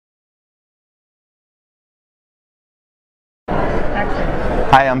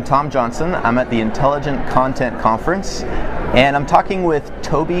Hi, I'm Tom Johnson. I'm at the Intelligent Content Conference, and I'm talking with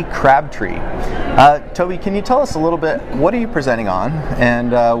Toby Crabtree. Toby, can you tell us a little bit, what are you presenting on,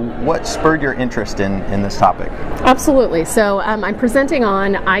 and what spurred your interest in this topic? Absolutely. So I'm presenting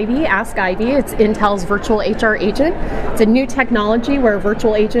on Ivy, Ask Ivy. It's Intel's virtual HR agent. It's a new technology where a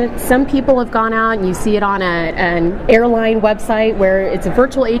virtual agent, some people have gone out and you see it on an airline website where it's a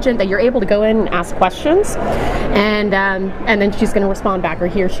virtual agent that you're able to go in and ask questions, and then she's going to respond back, or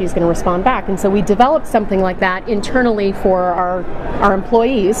he or she's going to respond back. And so we developed something like that internally for our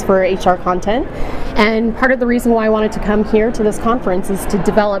employees for HR content. And part of the reason why I wanted to come here to this conference is to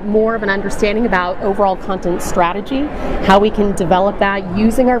develop more of an understanding about overall content strategy, how we can develop that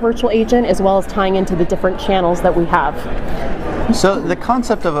using our virtual agent, as well as tying into the different channels that we have. So the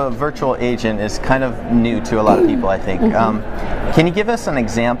concept of a virtual agent is kind of new to a lot of people, I think. Can you give us an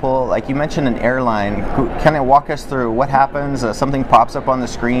example? Like you mentioned an airline. Kind of walk us through what happens. Something pops up on the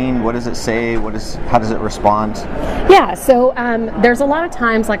screen. What does it say? How does it respond? Yeah, so there's a lot of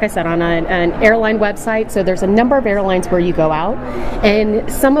times, like I said, on an airline website, so there's a number of airlines where you go out,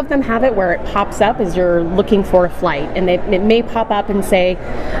 and some of them have it where it pops up as you're looking for a flight, and it may pop up and say,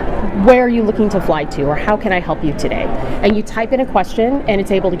 where are you looking to fly to, or how can I help you today? And you type in a question and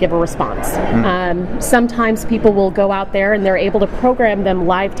it's able to give a response. Sometimes people will go out there and they're able to program them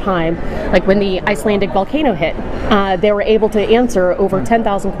live time, like when the Icelandic volcano hit, they were able to answer over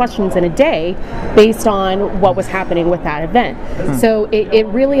 10,000 questions in a day based on what was happening with that event. So it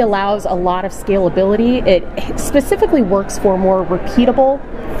really allows a lot of scalability. It specifically works for more repeatable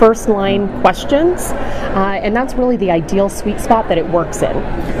first line questions, and that's really the ideal sweet spot that it works in.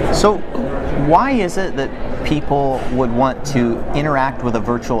 So why is it that people would want to interact with a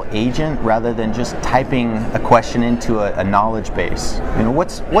virtual agent rather than just typing a question into a knowledge base? You know,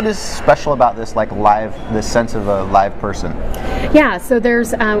 what is special about this, like this sense of a live person? Yeah, so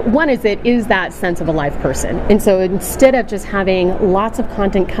there's one is it is that sense of a live person, and so instead of just having lots of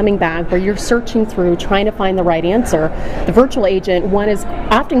content coming back where you're searching through trying to find the right answer, the virtual agent is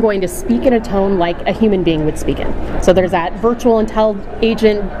often going to speak in a tone like a human being would speak in. So there's that virtual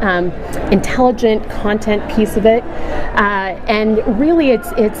intelligent content piece of it, and really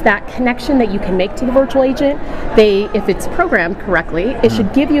it's that connection that you can make to the virtual agent. If it's programmed correctly, it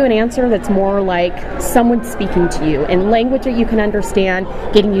should give you an answer that's more like someone speaking to you in language that you can understand,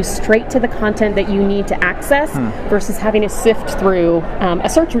 getting you straight to the content that you need to access, versus having to sift through a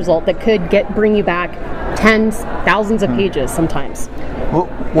search result that could bring you back tens, thousands of pages sometimes.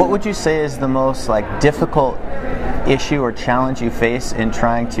 What would you say is the most difficult issue or challenge you face in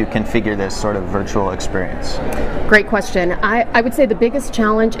trying to configure this sort of virtual experience? Great question. I would say the biggest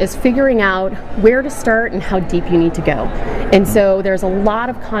challenge is figuring out where to start and how deep you need to go. And so there's a lot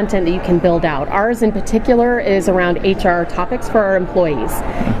of content that you can build out. Ours in particular is around HR topics for our employees.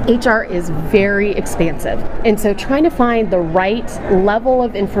 HR is very expansive. And so trying to find the right level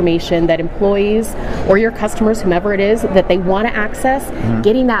of information that employees or your customers, whomever it is, that they want to access,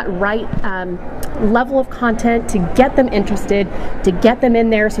 getting that right level of content to get them interested, to get them in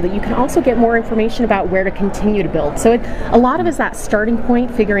there so that you can also get more information about where to continue to build. So a lot of it is that starting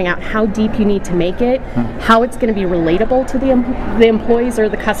point, figuring out how deep you need to make it, how it's going to be relatable to the employees or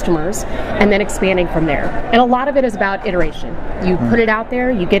the customers, and then expanding from there. And a lot of it is about iteration. You put it out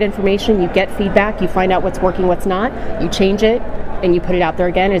there, you get information, you get feedback, you find out what's working, what's not, you change it, and you put it out there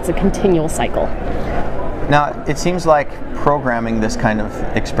again. It's a continual cycle. Now, it seems like programming this kind of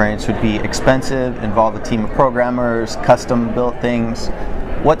experience would be expensive, involve a team of programmers, custom-built things.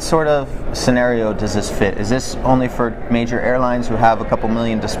 What sort of scenario does this fit? Is this only for major airlines who have a couple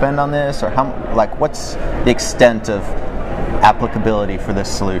million to spend on this, or what's the extent of applicability for this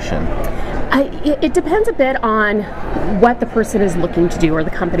solution? It depends a bit on what the person is looking to do or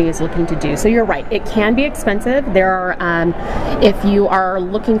the company is looking to do. So you're right, it can be expensive. There are, if you are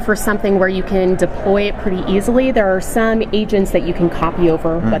looking for something where you can deploy it pretty easily, there are some agents that you can copy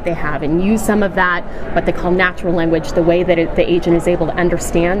over what they have and use some of that, what they call natural language, the way that the agent is able to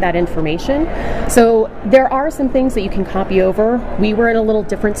understand that information. So there are some things that you can copy over. We were in a little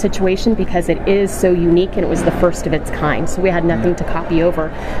different situation because it is so unique and it was the first of its kind. So we had nothing to copy over.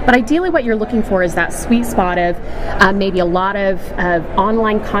 But ideally what you're looking for is that sweet spot of maybe a lot of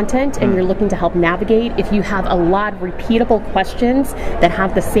online content, and you're looking to help navigate. If you have a lot of repeatable questions that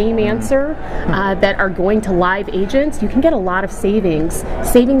have the same answer that are going to live agents, you can get a lot of savings,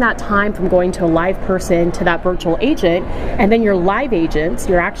 saving that time from going to a live person to that virtual agent, and then your live agents,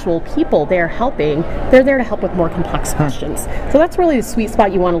 your actual people they're helping, they're there to help with more complex questions. So that's really the sweet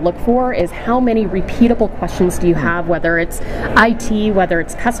spot you want to look for, is how many repeatable questions do you have, whether it's it's IT, whether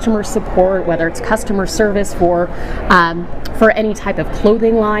it's customer support, whether it's customer service for any type of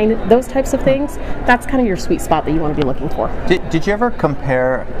clothing line, those types of things, that's kind of your sweet spot that you want to be looking for. Did you ever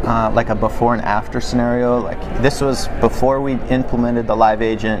compare like a before and after scenario? Like this was before we implemented the live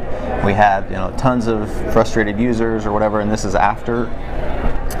agent, we had tons of frustrated users or whatever, and this is after?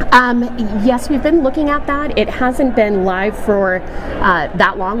 Yes, we've been looking at that. It hasn't been live for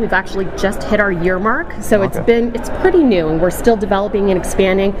that long. We've actually just hit our year mark, so it's pretty new, and we're still developing and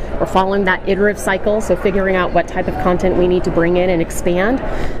expanding. We're following that iterative cycle, so figuring out what type of content we need to bring in and expand.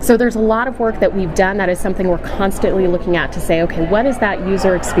 So there's a lot of work that we've done that is something we're constantly looking at to say, okay, what is that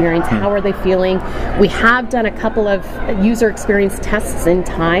user experience? How are they feeling? We have done a couple of user experience tests in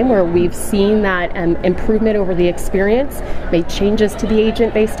time where we've seen that improvement over the experience, made changes to the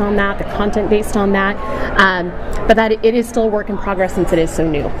agent based on that, the content based on that, but that it is still a work in progress since it is so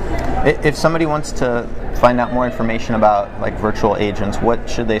new. If somebody wants to find out more information about like virtual agents, what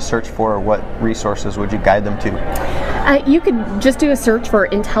should they search for, or what resources would you guide them to? You could just do a search for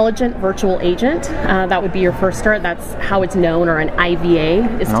Intelligent Virtual Agent. That would be your first start. That's how it's known, or an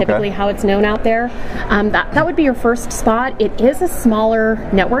IVA is typically how it's known out there. That would be your first spot. It is a smaller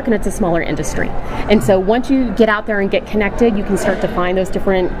network and it's a smaller industry. And so once you get out there and get connected, you can start to find those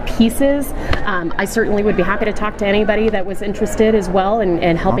different pieces. I certainly would be happy to talk to anybody that was interested as well,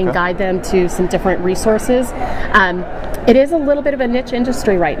 and helping guide them to some different resources. It is a little bit of a niche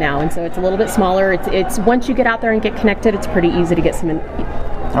industry right now, and so it's a little bit smaller. It's once you get out there and get connected, it's pretty easy to get some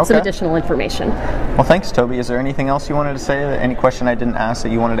additional information. Well, thanks, Toby. Is there anything else you wanted to say? Any question I didn't ask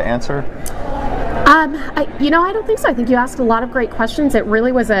that you wanted to answer? I don't think so. I think you asked a lot of great questions. It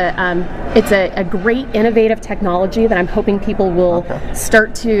really was it's a great innovative technology that I'm hoping people will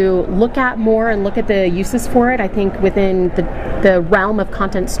start to look at more and look at the uses for it. I think within the realm of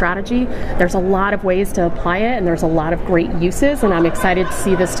content strategy, there's a lot of ways to apply it, and there's a lot of great uses, and I'm excited to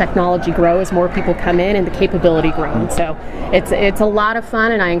see this technology grow as more people come in and the capability grow. And so it's a lot of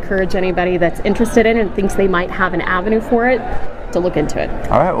fun, and I encourage anybody that's interested in it and thinks they might have an avenue for it to look into it.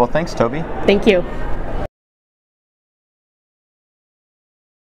 All right, well, thanks, Toby. Thank you.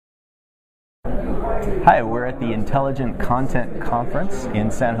 Hi, we're at the Intelligent Content Conference in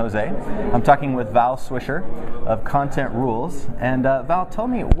San Jose. I'm talking with Val Swisher of Content Rules. And Val, tell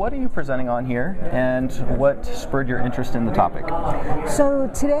me, what are you presenting on here, and what spurred your interest in the topic? So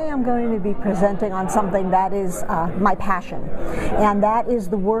today I'm going to be presenting on something that is my passion, and that is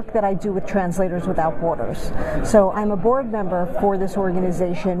the work that I do with Translators Without Borders. So I'm a board member for this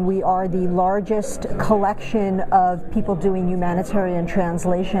organization. We are the largest collection of people doing humanitarian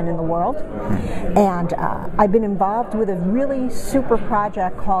translation in the world. And I've been involved with a really super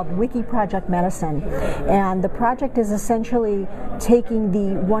project called Wiki Project Medicine. And the project is essentially taking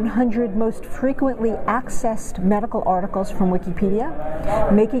the 100 most frequently accessed medical articles from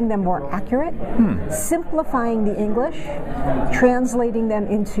Wikipedia, making them more accurate, simplifying the English, translating them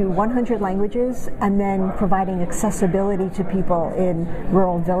into 100 languages, and then providing accessibility to people in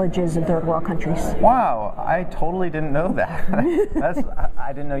rural villages in third world countries. Wow, I totally didn't know that.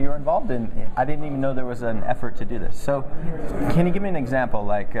 I didn't know you were involved in it. I didn't even know there was an effort to do this. So can you give me an example,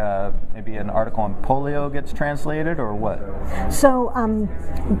 like maybe an article on polio gets translated, or what? So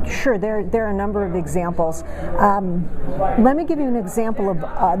sure, there are a number of examples. Let me give you an example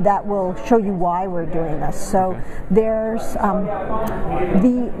of that will show you why we're doing this. So there's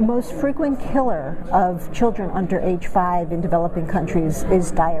the most frequent killer of children under age 5 in developing countries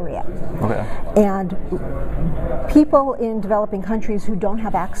is diarrhea. And people in developing countries who don't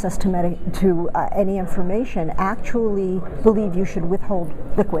have access to any information actually believe you should withhold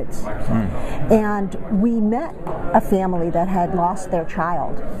liquids. And we met a family that had lost their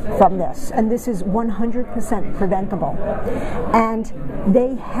child from this, and this is 100% preventable. And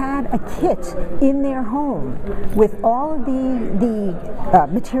they had a kit in their home with all of the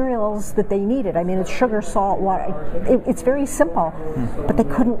materials that they needed. I mean, it's sugar, salt, water. It's very simple, but they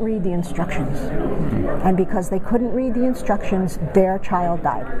couldn't read the instructions. And because they couldn't read the instructions, their child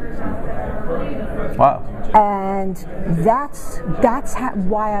died. Wow. And that's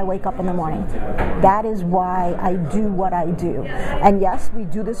why I wake up in the morning. That is why I do what I do. And yes, we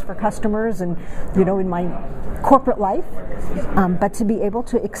do this for customers and, in my corporate life, but to be able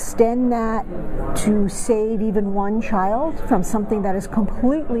to extend that to save even one child from something that is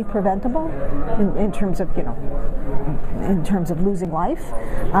completely preventable in terms of, in terms of losing life,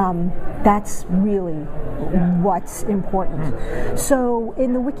 that's really what's important. So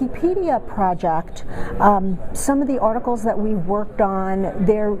in the Wikipedia project, some of the articles that we worked on,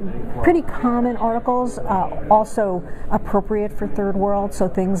 they're pretty common articles, also appropriate for third world, so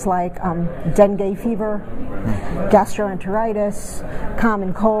things like dengue fever, gastroenteritis,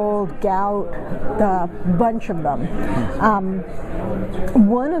 common cold, gout, a bunch of them.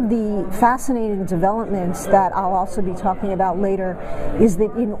 One of the fascinating developments that I'll also be talking about later is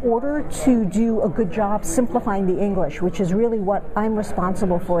that in order to do a good job simplifying the English, which is really what I'm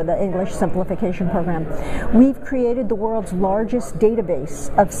responsible for, the English Simplification Program, we've created the world's largest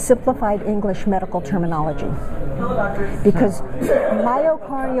database of simplified English medical terminology. Because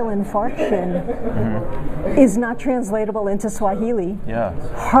myocardial infarction is not translatable into Swahili. Yeah.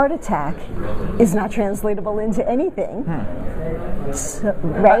 Heart attack is not translatable into anything. So,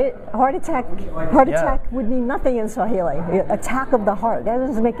 right? Heart attack would mean nothing in Swahili. Attack of the heart. That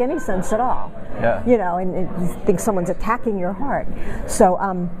doesn't make any sense at all. Yeah. You know, and you think someone's attacking your heart. So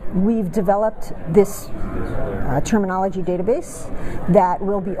we've developed this terminology database that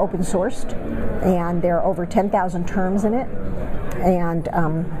will be open sourced, and there are over 10,000 terms in it.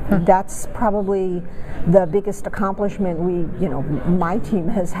 And that's probably the biggest accomplishment my team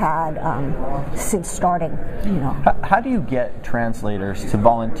has had since starting. How do you get translators to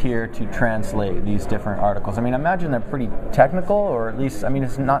volunteer to translate these different articles? I mean, I imagine they're pretty technical, or at least, I mean,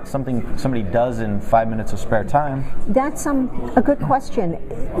 it's not something somebody does in 5 minutes of spare time. That's a good question.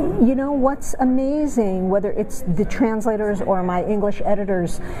 You know, what's amazing, whether it's the translators or my English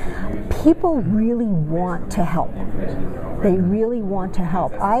editors, people really want to help. They really want to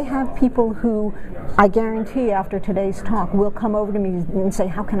help. I have people who, I guarantee after today's talk, will come over to me and say,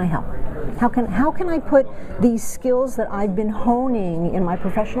 how can I help? How can I put these skills that I've been honing in my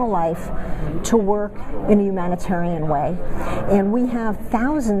professional life to work in a humanitarian way? And we have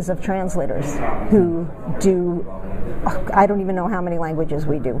thousands of translators who do, I don't even know how many languages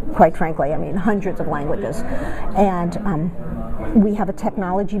we do, quite frankly. I mean, hundreds of languages. And we have a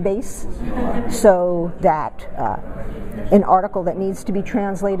technology base so that an article that needs to be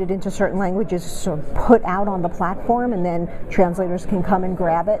translated into certain languages is sort of put out on the platform, and then translators can come and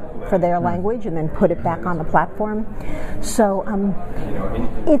grab it for their language and then put it back on the platform. So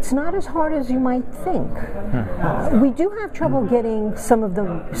it's not as hard as you might think. We do have trouble getting some of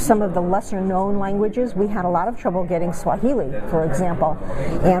the lesser known languages. We had a lot of trouble getting Swahili, for example,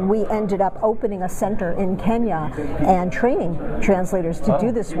 and we ended up opening a center in Kenya and training translators to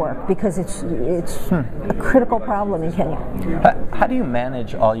do this work because it's a critical problem in Kenya. How do you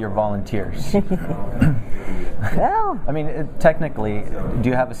manage all your volunteers? Well, I mean, technically, do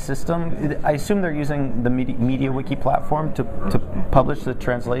you have a system? I assume they're using the MediaWiki platform to publish the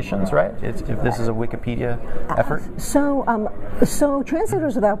translations, right? If this is a Wikipedia effort? So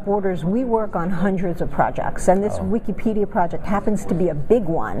Translators Without Borders, we work on hundreds of projects, and this Wikipedia project happens to be a big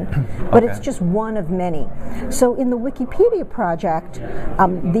one, but it's just one of many. So in the Wikipedia project,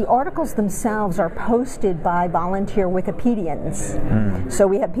 the articles themselves are posted by volunteer Wikipedians. So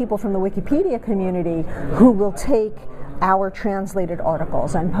we have people from the Wikipedia community who will take our translated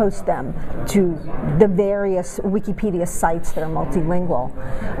articles and post them to the various Wikipedia sites that are multilingual.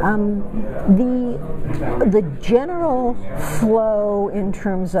 The general flow in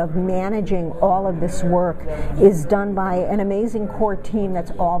terms of managing all of this work is done by an amazing core team that's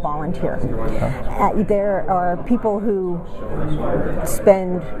all volunteer. There are people who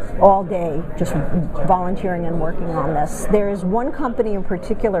spend all day just volunteering and working on this. There is one company in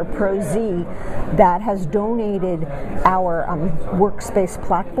particular, ProZ, that has donated our workspace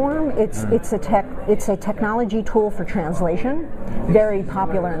platform. It's a technology tool for translation, very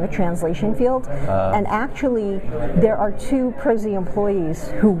popular in the translation field. And actually, there are 2 ProZ employees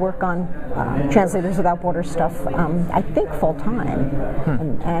who work on Translators Without Borders stuff, I think full time,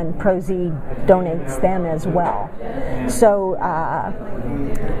 and ProZ donates them as well. So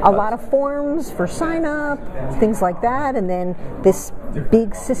a lot of forms for sign up, things like that, and then this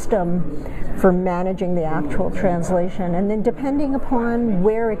big system for managing the actual translation. And then depending upon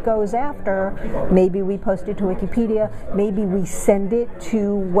where it goes after, maybe we post it to Wikipedia, maybe we send it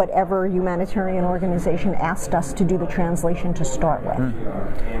to whatever humanitarian organization asked us to do the translation to start with.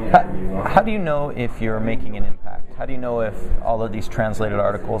 How do you know if you're making an impact? How do you know if all of these translated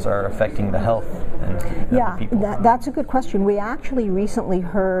articles are affecting the health of the people? That's a good question. We actually recently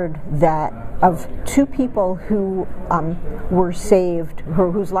heard that of 2 people who were saved,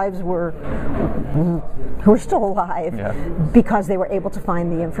 whose lives were who are still alive because they were able to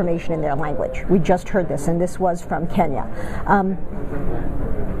find the information in their language. We just heard this, and this was from Kenya.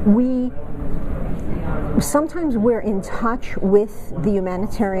 sometimes we're in touch with the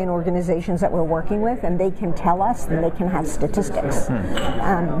humanitarian organizations that we're working with, and they can tell us, and they can have statistics.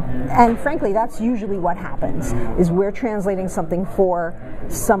 And frankly, that's usually what happens, is we're translating something for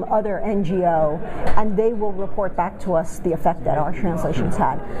some other NGO, and they will report back to us the effect that our translations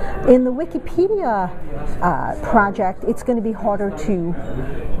had. In the Wikipedia project, it's going to be harder to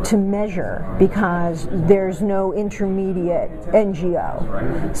measure because there's no intermediate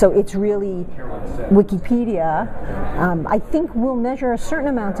NGO. So it's really Wikipedia. I think we'll measure a certain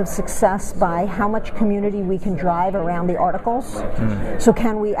amount of success by how much community we can drive around the articles. So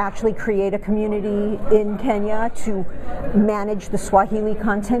can we actually create a community in Kenya to manage the Swahili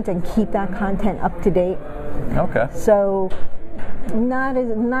content and keep that content up to date? Okay. So not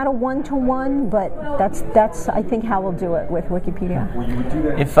a one-to-one, but that's I think how we'll do it with Wikipedia.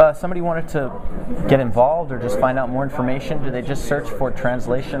 If somebody wanted to get involved or just find out more information, do they just search for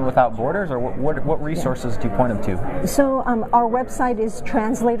Translation Without Borders, or what resources do you point them to? So our website is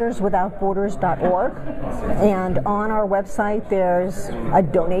translatorswithoutborders.org, and on our website there's a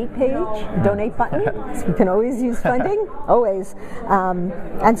donate page, donate button. So you can always use funding, always.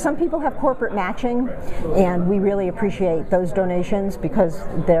 And some people have corporate matching, and we really appreciate those donations because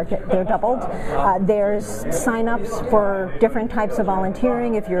they're doubled. There's sign-ups for different types of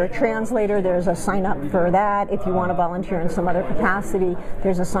volunteering. If you're a translator, there's a sign-up for that. If you want to volunteer in some other capacity,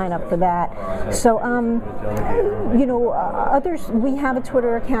 there's a sign-up for that. So, others, we have a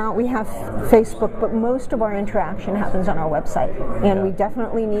Twitter account, we have Facebook, but most of our interaction happens on our website. And we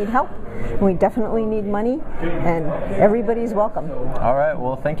definitely need help, and we definitely need money, and everybody's welcome. All right,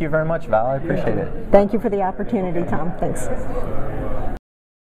 well, thank you very much, Val. I appreciate it. Thank you for the opportunity, Tom. Thanks.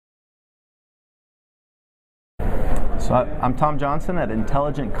 So I'm Tom Johnson at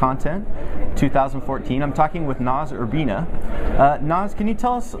Intelligent Content 2014. I'm talking with Naz Urbina. Naz, can you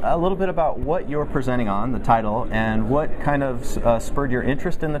tell us a little bit about what you're presenting on, the title, and what kind of spurred your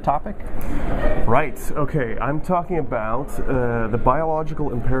interest in the topic? Right, okay. I'm talking about the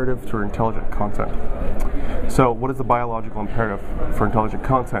biological imperative for intelligent content. So what is the biological imperative for intelligent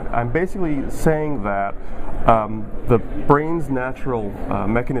content? I'm basically saying that the brain's natural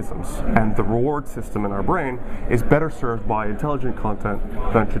mechanisms and the reward system in our brain is better served by intelligent content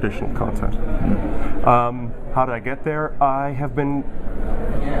than traditional content. How did I get there? I have been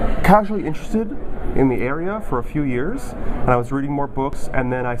casually interested in the area for a few years, and I was reading more books,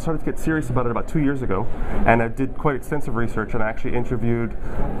 and then I started to get serious about it about 2 years ago, and I did quite extensive research, and I actually interviewed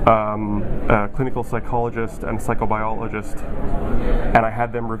a clinical psychologist and psychobiologist, and I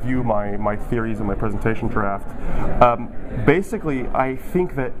had them review my theories and my presentation draft. Basically, I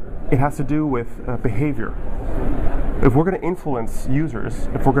think that it has to do with behavior. If we're going to influence users,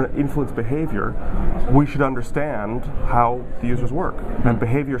 if we're going to influence behavior, we should understand how the users work. And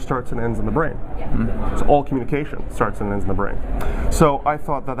behavior starts and ends in the brain. So all communication starts and ends in the brain. So I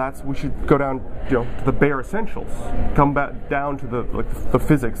thought that we should go down, to the bare essentials, come back down to the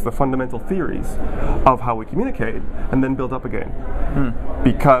physics, the fundamental theories of how we communicate, and then build up again.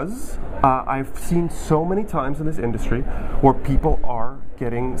 Because I've seen so many times in this industry where people are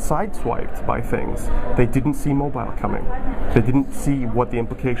getting sideswiped by things. They didn't see mobile coming. They didn't see what the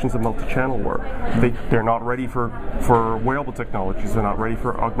implications of multi-channel were. They're not ready for wearable technologies. They're not ready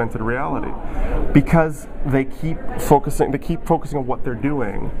for augmented reality because they keep focusing on what they're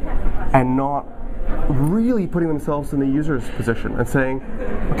doing and not really putting themselves in the user's position and saying,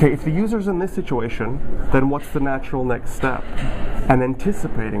 okay, if the user's in this situation, then what's the natural next step? And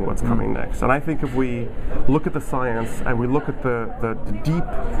anticipating what's coming next. And I think if we look at the science and we look at the deep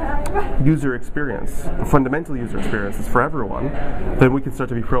user experience, the fundamental user experiences for everyone, then we can start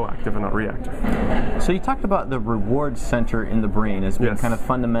to be proactive and not reactive. So you talked about the reward center in the brain as being kind of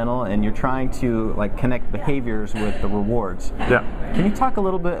fundamental, and you're trying to connect behaviors with the rewards. Yeah. Can you talk a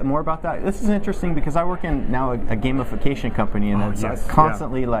little bit more about that? This is interesting because I work in now a gamification company, and it's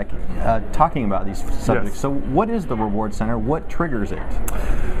constantly talking about these subjects. So what is the reward center? What triggers it?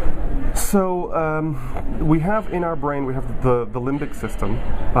 So we have in our brain, we have the limbic system,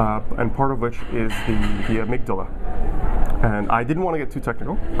 and part of which is the amygdala. And I didn't want to get too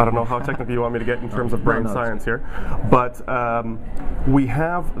technical. I don't know how technical you want me to get in terms of brain science here. But we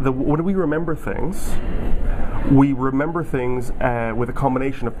have when we remember things with a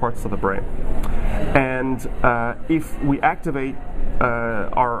combination of parts of the brain. And if we activate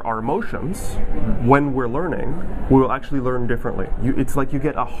our emotions when we're learning, we will actually learn differently. It's like you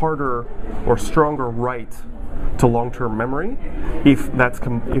get a harder or stronger right to long-term memory if that's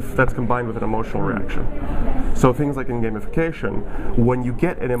combined with an emotional reaction. So things like in gamification, when you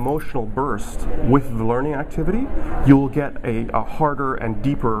get an emotional burst with the learning activity, you'll get a harder and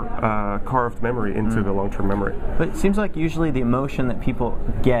deeper carved memory into the long-term memory. But it seems like usually the emotion that people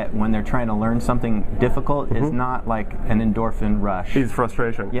get when they're trying to learn something difficult is not like an endorphin rush. Is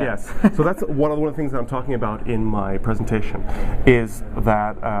frustration, Yeah. yes. So that's one of the things that I'm talking about in my presentation, is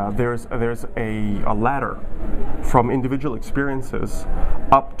that there's a ladder from individual experiences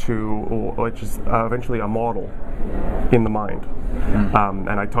up to, which is eventually a model in the mind. And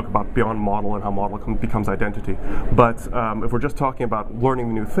I talk about beyond model and how model becomes identity. But if we're just talking about learning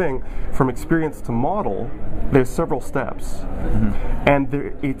the new thing, from experience to model, there's several steps. And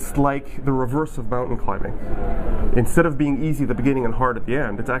it's like the reverse of mountain climbing. Instead of being easy at the beginning and hard at the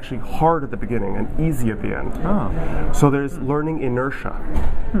end, it's actually hard at the beginning and easy at the end. Oh. So there's learning inertia.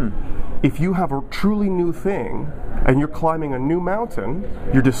 If you have a truly new thing and you're climbing a new mountain,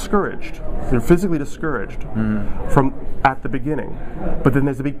 you're discouraged. You're physically discouraged from at the beginning. But then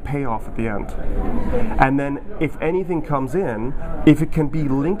there's a big payoff at the end. And then if anything comes in, if it can be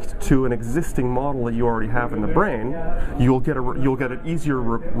linked to an existing model that you already have in the brain, you'll get an easier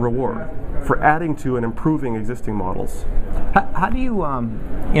reward for adding to and improving existing models. How do you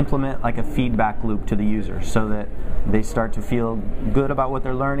implement like a feedback loop to the user so that they start to feel good about what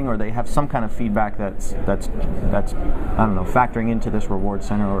they're learning, or they have some kind of feedback that's I don't know, factoring into this reward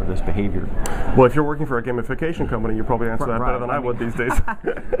center or this behavior? Well, if you're working for a gamification company, you probably answer that better than I would these days.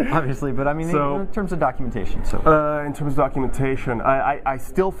 Obviously, but I mean, in terms of documentation. So, in terms of documentation, I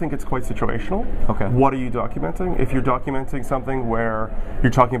still think it's quite situational. Okay. What are you documenting? If you're documenting something where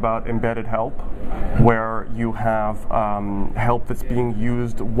you're talking about embedded help, where you have help that's being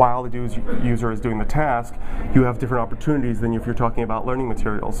used while the user is doing the task, you have different opportunities than if you're talking about learning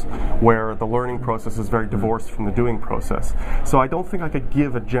materials, where the learning process is very divorced from the doing process. So I don't think I could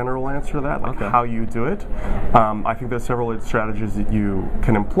give a general answer to that, like how you do it. I think there's several strategies that you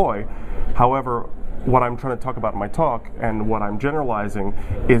can employ. However, what I'm trying to talk about in my talk and what I'm generalizing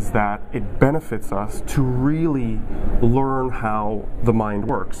is that it benefits us to really learn how the mind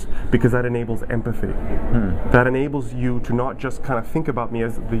works, because that enables empathy. That enables you to not just kind of think about me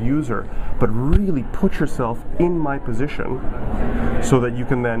as the user, but really put yourself in my position so that you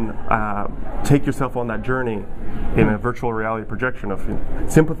can then take yourself on that journey in a virtual reality projection of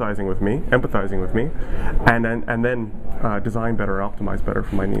sympathizing with me, empathizing with me, and then design better, optimize better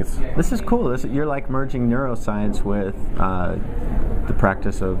for my needs. This is cool. You're like merging neuroscience with the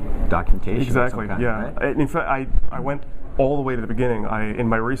practice of documentation. Exactly. Kind, yeah. Right? In fact, I went all the way to the beginning. In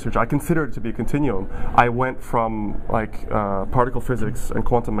my research, I consider it to be a continuum. I went from like particle physics and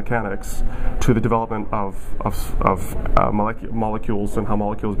quantum mechanics to the development of molecules and how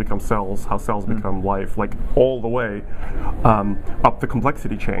molecules become cells, how cells become life, like all the way up the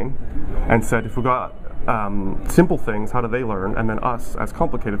complexity chain, and said if we got simple things, how do they learn? And then us, as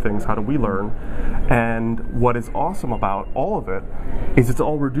complicated things, how do we learn? And what is awesome about all of it is it's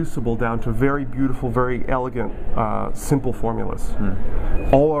all reducible down to very beautiful, very elegant, simple formulas.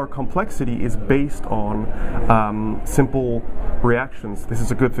 All our complexity is based on simple reactions. This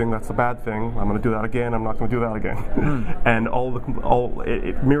is a good thing, that's a bad thing. I'm going to do that again, I'm not going to do that again. And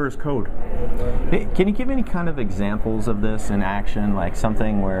it mirrors code. Can you give any kind of examples of this in action, like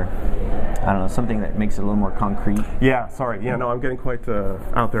something where, I don't know, something that makes it a little more concrete? Yeah, sorry. Yeah, no, I'm getting quite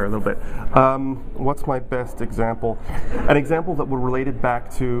out there a little bit. What's my best example? An example that would relate it back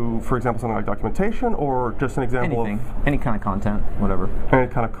to, for example, something like documentation, or just an example Anything. Any kind of content, whatever. Any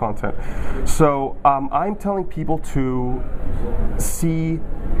kind of content. So I'm telling people to see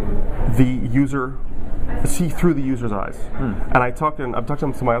through the user's eyes. And I've talked in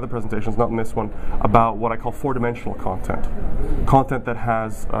some of my other presentations, not in this one, about what I call four-dimensional content. Content that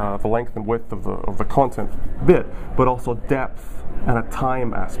has the length and width of the content bit, but also depth and a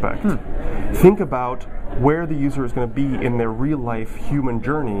time aspect. Think about where the user is going to be in their real-life human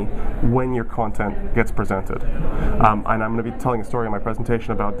journey when your content gets presented. And I'm going to be telling a story in my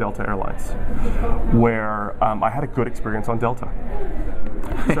presentation about Delta Airlines, where I had a good experience on Delta.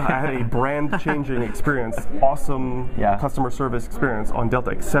 So I had a brand-changing experience, awesome customer service experience on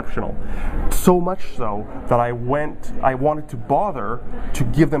Delta, exceptional. So much so that I wanted to bother to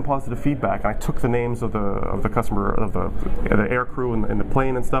give them positive feedback. I took the names of the customer, of the air crew in the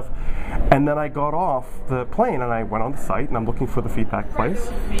plane and stuff, and then I got off the plane and I went on the site and I'm looking for the feedback place,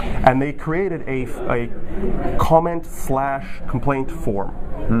 and they created a comment/complaint form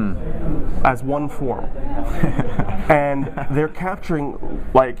as one form. And they're capturing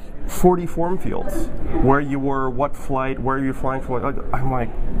like 40 form fields, where you were, what flight, where you're flying for. I'm like,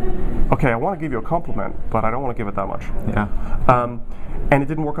 okay, I want to give you a compliment, but I don't want to give it that much. Yeah. And it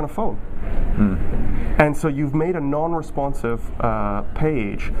didn't work on a phone. And so you've made a non-responsive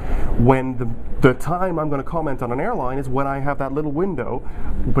page when the time I'm going to comment on an airline is when I have that little window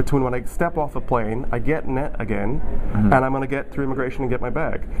between when I step off the plane, I get net again, and I'm going to get through immigration and get my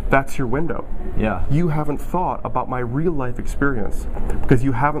bag. That's your window. Yeah. You haven't thought about my real life experience because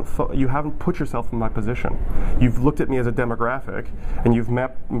you haven't put yourself in my position. You've looked at me as a demographic, and you've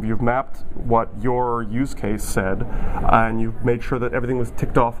mapped what your use case said, and you've made sure that everything was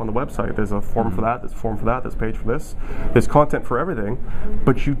ticked off on the website. There's a form for that, there's a form for that, there's a page for this, there's content for everything,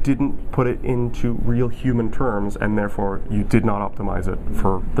 but you didn't put it into real human terms, and therefore you did not optimize it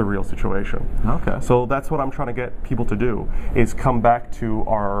for the real situation. Okay. So that's what I'm trying to get people to do, is come back to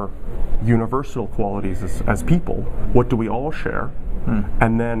our universal qualities as people. What do we all share?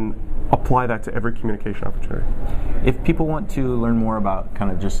 And then apply that to every communication opportunity. If people want to learn more about kind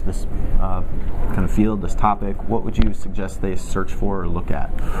of just this kind of field, this topic, what would you suggest they search for or look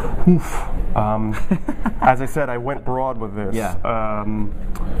at? As I said, I went broad with this. Yeah.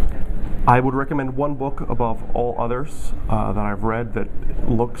 I would recommend one book above all others that I've read that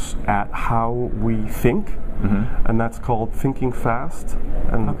looks at how we think, and that's called Thinking Fast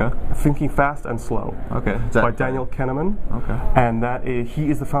and Slow. Okay. By Daniel Kahneman. Okay. And he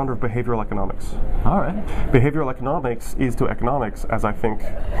is the founder of behavioral economics. All right. Behavioral economics is to economics as I think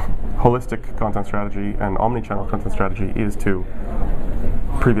holistic content strategy and omni-channel content strategy is to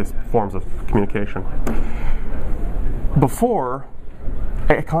previous forms of communication. Before,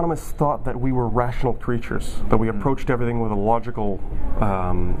 economists thought that we were rational creatures, that we approached everything with a logical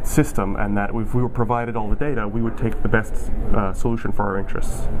system, and that if we were provided all the data, we would take the best solution for our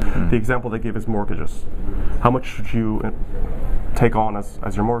interests. The example they give is mortgages. How much should you take on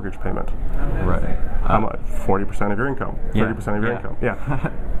as your mortgage payment? Right. 40% of your income, 30% of your income.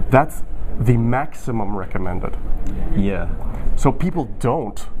 Yeah. That's the maximum recommended. Yeah. So people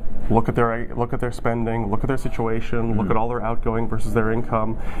don't look at their spending, look at their situation, look at all their outgoing versus their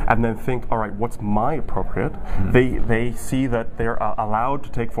income, and then think, all right, what's my appropriate? They see that they're allowed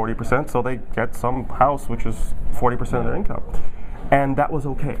to take 40%, so they get some house which is 40% of their income. And that was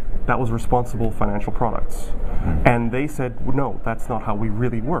okay. That was responsible financial products. And they said, no, that's not how we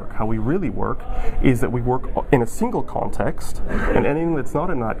really work. How we really work is that we work in a single context, and anything that's not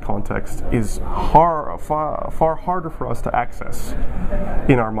in that context is far harder for us to access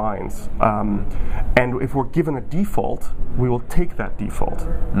in our minds. And if we're given a default, we will take that default.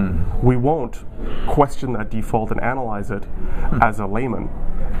 We won't question that default and analyze it as a layman.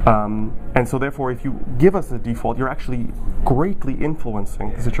 And so therefore, if you give us a default, you're actually greatly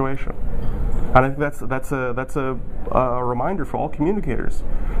influencing the situation. And I think that's a reminder for all communicators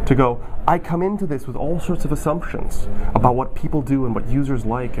to go, I come into this with all sorts of assumptions about what people do and what users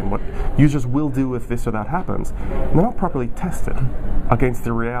like and what users will do if this or that happens. And they're not properly tested against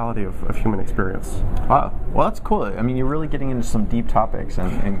the reality of human experience. Wow. Well, that's cool. I mean, you're really getting into some deep topics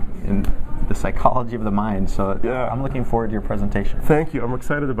and the psychology of the mind. So I'm looking forward to your presentation. Thank you. I'm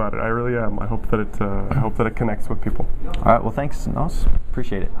excited about it. I really am. I hope that it connects with people. All right. Well, thanks, Nos.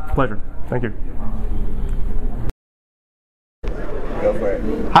 Appreciate it. Pleasure. Thank you. Go for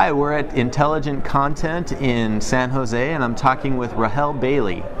it. Hi, we're at Intelligent Content in San Jose, and I'm talking with Rahel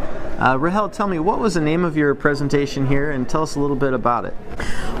Bailey. Rahel, tell me, what was the name of your presentation here, and tell us a little bit about it.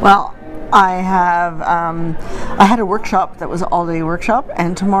 Well, I had a workshop that was an all-day workshop,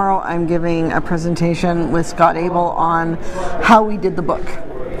 and tomorrow I'm giving a presentation with Scott Abel on how we did the book.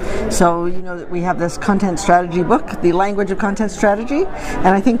 So you know that we have this content strategy book, The Language of Content Strategy, and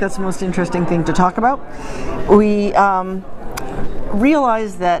I think that's the most interesting thing to talk about. We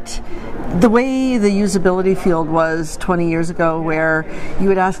realized that the way the usability field was 20 years ago, where you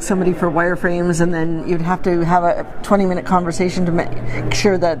would ask somebody for wireframes and then you'd have to have a 20-minute conversation to make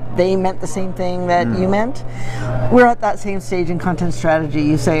sure that they meant the same thing that you meant. We're at that same stage in content strategy.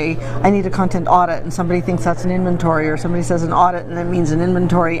 You say, I need a content audit, and somebody thinks that's an inventory, or somebody says an audit and that means an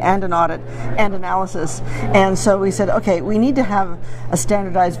inventory and an audit and analysis. And so we said, okay, we need to have a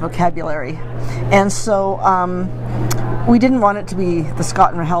standardized vocabulary. And so we didn't want it to be the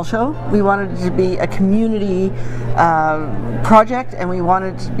Scott and Rahel show. We wanted it to be a community project, and we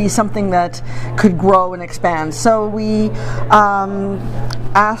wanted it to be something that could grow and expand. So we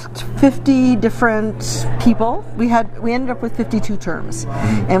asked 50 different people. We ended up with 52 terms,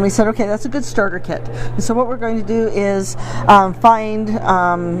 and we said, okay, that's a good starter kit. And so what we're going to do is find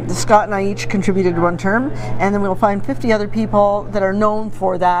Scott and I each contributed one term, and then we'll find 50 other people that are known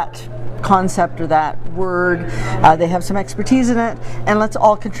for that concept or that word. They have some expertise in it, and let's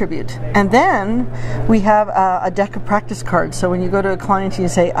all contribute. And then we have a deck of practice cards. So when you go to a client and you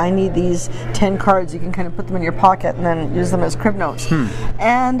say, I need these 10 cards, you can kind of put them in your pocket and then use them as crib notes.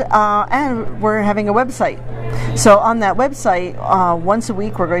 and we're having a website. So on that website, once a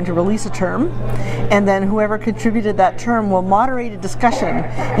week we're going to release a term, and then whoever contributed that term will moderate a discussion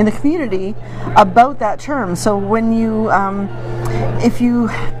in the community about that term. So when you, if you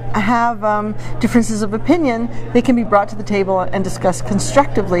have differences of opinion, they can be brought to the table and discussed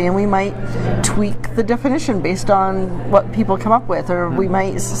constructively, and we might tweak the definition based on what people come up with, or we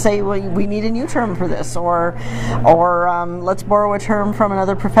might say, well, we need a new term for this, or let's borrow a term from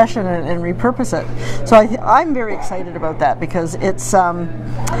another profession and repurpose it. So I'm very excited about that, because it's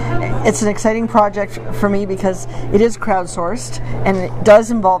an exciting project for me, because it is crowdsourced and it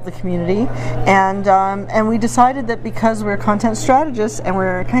does involve the community, and we decided that because we're content strategists and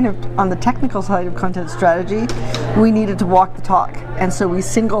we're kind of on the technical side of content strategy, we needed to walk the talk, and so we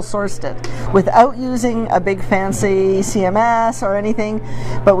single sourced it without using a big fancy CMS or anything,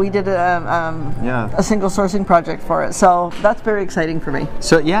 but we did a single sourcing project for it. So that's very exciting for me.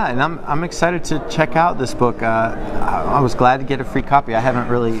 So yeah, and I'm excited to check out this book. I was glad to get a free copy. I haven't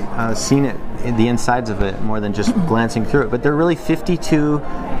really seen it, the insides of it, more than just glancing through it. But there are really 52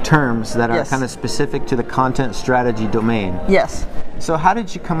 terms that are kind of specific to the content strategy domain. Yes. So how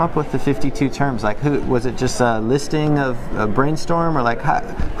did you come up with the 52 terms? Like, who was it? Just a listing of a brainstorm, or like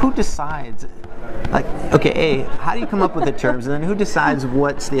who decides? Like, okay, how do you come up with the terms, and then who decides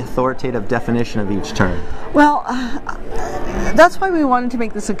what's the authoritative definition of each term? Well, that's why we wanted to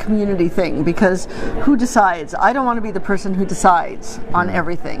make this a community thing, because who decides? I don't want to be the person who decides on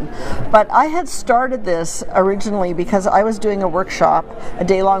everything. But I had started this originally because I was doing a workshop, a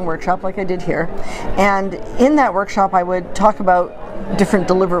day-long workshop like I did here, and in that workshop I would talk about different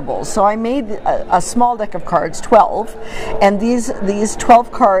deliverables. So I made a small deck of cards, 12, and these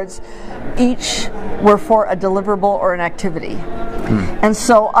 12 cards each were for a deliverable or an activity. And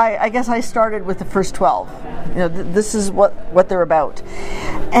so I guess I started with the first 12. You know, this is what they're about.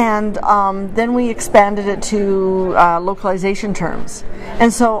 And then we expanded it to localization terms.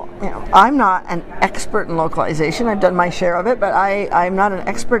 And so, you know, I'm not an expert in localization. I've done my share of it, but I'm not an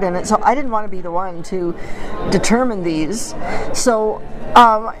expert in it. So I didn't want to be the one to determine these. So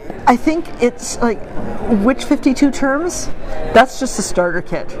I think it's like, which 52 terms? That's just a starter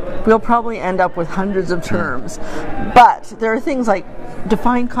kit. We'll probably end up with hundreds of terms. But there are things like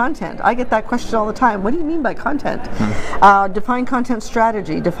define content. I get that question all the time. What do you mean by content? Define content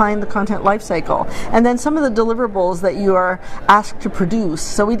strategy, define the content lifecycle, and then some of the deliverables that you are asked to produce.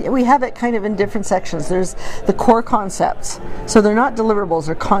 So we have it kind of in different sections. There's the core concepts. So they're not deliverables,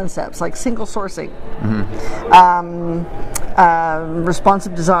 they're concepts, like single sourcing,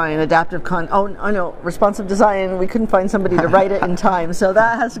 responsive design, adaptive responsive design, we couldn't find somebody to write it in time, so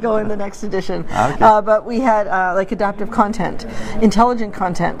that has to go in the next edition. Okay. But we had like adaptive content, intelligent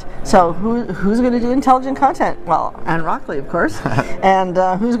content. So who's going to do intelligent content? Well, Anne Rockley, of course. And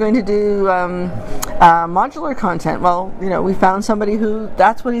who's going to do modular content? Well, you know, we found somebody who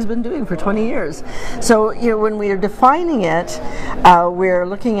that's what he's been doing for 20 years. So, you know, when we are defining it, we're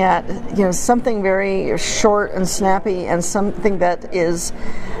looking at, you know, something very short and snappy, and something that is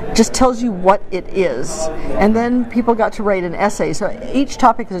just tells you what it is. And then people got to write an essay. So each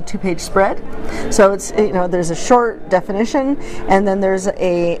topic is a 2-page spread. So it's, you know, there's a short definition, and then there's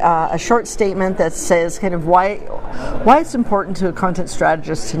a short statement that says kind of why it's important to a content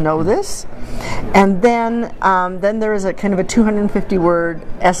strategist to know this. And then there is a kind of a 250-word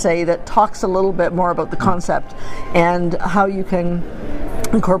essay that talks a little bit more about the concept and how you can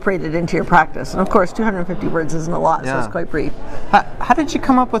incorporate it into your practice. And of course, 250 words isn't a lot, so it's quite brief. How did you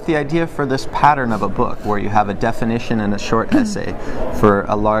come up with the idea for this pattern of a book where you have a definition and a short essay for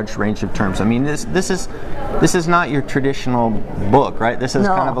a large range of terms? I mean, this is not your traditional book, right? This is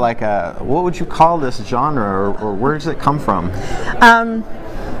kind of like a, what would you call this genre, or where does it come from?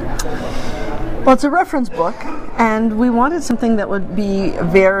 Well, it's a reference book, and we wanted something that would be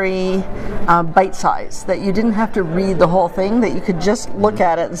very bite-sized, that you didn't have to read the whole thing, that you could just look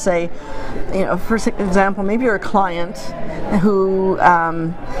at it and say, you know, for example, maybe you're a client who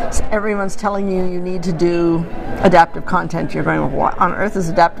everyone's telling you need to do adaptive content. You're going, what on earth is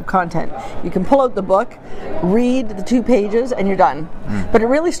adaptive content? You can pull out the book, read the 2 pages, and you're done. But it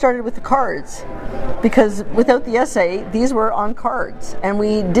really started with the cards, because without the essay, these were on cards, and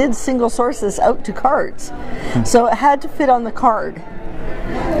we did single source this out to cards. So it had to fit on the card.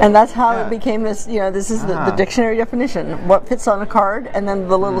 And that's how it became this, this is the dictionary definition. What fits on a card, and then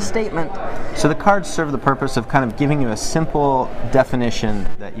the little statement. So the cards serve the purpose of kind of giving you a simple definition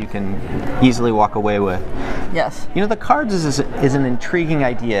that you can easily walk away with. Yes. The cards is an intriguing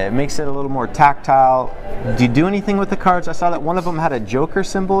idea. It makes it a little more tactile. Do you do anything with the cards? I saw that one of them had a Joker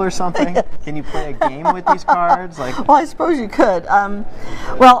symbol or something. Can you play a game with these cards? Well, I suppose you could.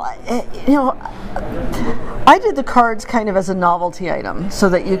 I did the cards kind of as a novelty item, so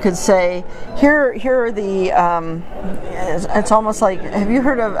that you could say, here are the. It's almost like, have you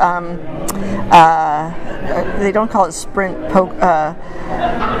heard of? They don't call it sprint poke.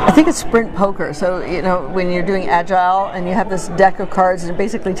 I think it's sprint poker. So when you're doing agile and you have this deck of cards, and it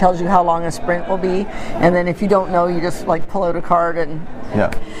basically tells you how long a sprint will be, and then if you don't know, you just pull out a card and. Yeah.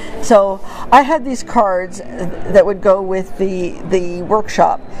 So I had these cards that would go with the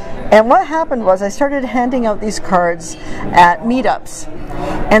workshop, and what happened was I started handing out these cards at meetups,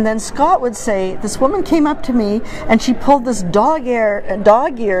 and then Scott would say, this woman came up to me and she pulled this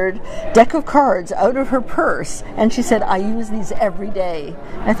dog-eared deck of cards out of her purse, and she said, I use these every day.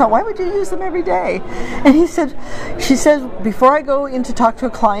 And I thought, why would you use them every day? And she said, before I go in to talk to a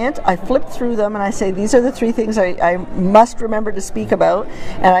client, I flip through them and I say, these are the 3 things I must remember to speak about,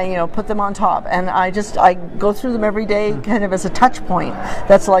 and I put them on top, and I go through them every day kind of as a touch point.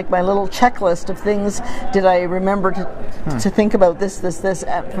 That's like my little checklist of things. Did I remember to think about this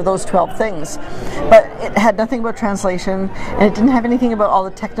for those 12 things? But it had nothing about translation, and it didn't have anything about all the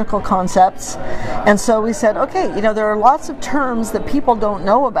technical concepts. And so we said, okay, there are lots of terms that people don't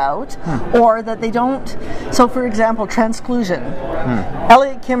know about, or that they don't. So for example, transclusion.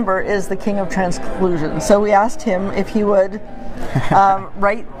 Elliot Kimber is the king of transclusion. So we asked him if he would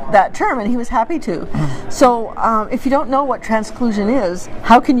write that term, and he was happy to. So if you don't know what transclusion is,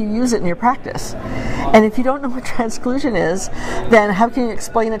 how can you use it in your practice? And if you don't know what transclusion is, then how can you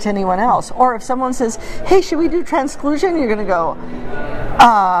explain it to anyone else? Or if someone says, hey, should we do transclusion? You're going to go,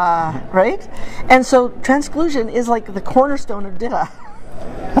 right? And so transclusion is like the cornerstone of DITA.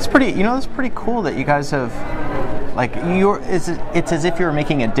 That's pretty cool that you guys have, it's as if you were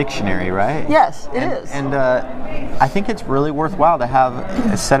making a dictionary, right? Yes, it is. And I think it's really worthwhile to have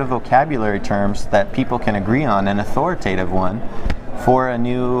a set of vocabulary terms that people can agree on, an authoritative one, for a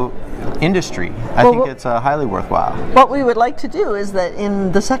new industry. I think it's highly worthwhile. What we would like to do is that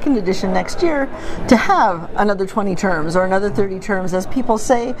in the 2nd edition next year, to have another 20 terms or another 30 terms, as people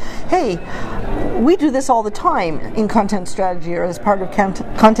say, hey, we do this all the time in content strategy, or as part of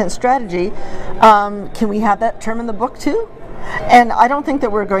content strategy. Can we have that term in the book too? And I don't think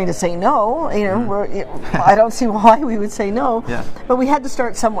that we're going to say no. I don't see why we would say no. Yeah. But we had to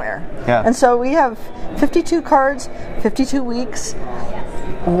start somewhere. Yeah. And so we have 52 cards, 52 weeks,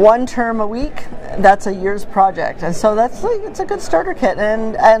 1 term a week. That's a year's project, and so it's a good starter kit.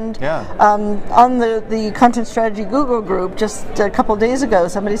 And on the Content Strategy Google group just a couple of days ago,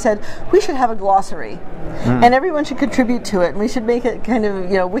 somebody said we should have a glossary, and everyone should contribute to it, and we should make it kind of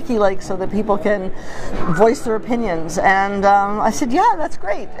wiki-like so that people can voice their opinions. And I said, yeah, that's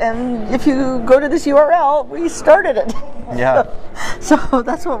great. And if you go to this URL, we started it. Yeah. So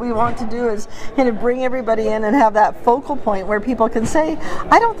that's what we want to do, is kind of bring everybody in and have that focal point where people can say,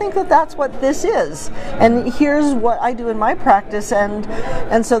 I don't think that that's what this is, and here's what I do in my practice, and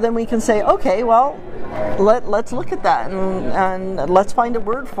so then we can say, okay, well, let's look at that, and let's find a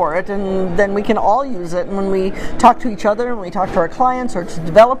word for it, and then we can all use it. And when we talk to each other, and we talk to our clients or to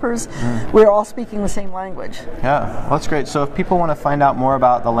developers, we're all speaking the same language. Yeah, well, that's great. So if people want to find out more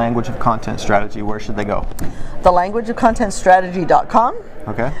about the language of content strategy, where should they go? thelanguageofcontentstrategy.com.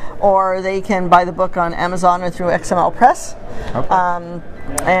 Okay. Or they can buy the book on Amazon or through XML Press. Okay.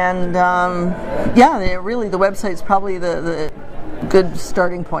 Really the website's probably the good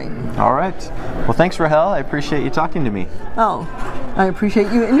starting point. All right. Well, thanks, Rahel. I appreciate you talking to me. Oh, I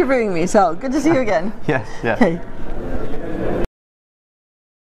appreciate you interviewing me. So good to see you again. Yes. Okay.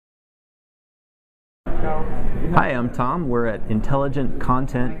 Hi, I'm Tom. We're at Intelligent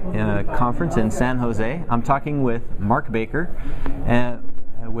Content Conference in San Jose. I'm talking with Mark Baker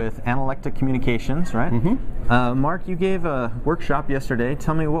with Analecta Communications, right? Mm-hmm. Mark, you gave a workshop yesterday.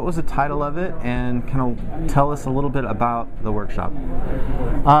 Tell me, what was the title of it, and kind of tell us a little bit about the workshop.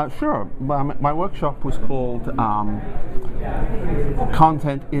 Sure. My workshop was called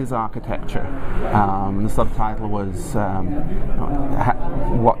Content is Architecture. The subtitle was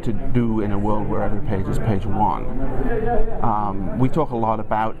What to Do in a World Where Every Page is Page One. We talk a lot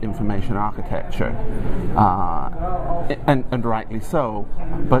about information architecture, and rightly so.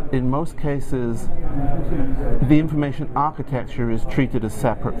 but in most cases, the information architecture is treated as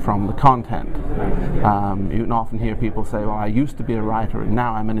separate from the content. You can often hear people say, well, I used to be a writer and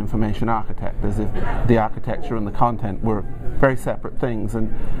now I'm an information architect, as if the architecture and the content were very separate things.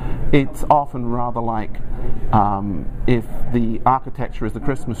 And it's often rather like if the architecture is the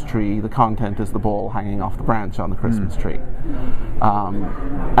Christmas tree, the content is the ball hanging off the branch on the Christmas tree.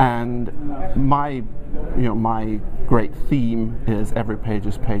 And my great theme is every page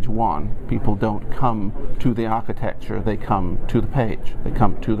is page one. People don't come to the architecture, they come to the page, they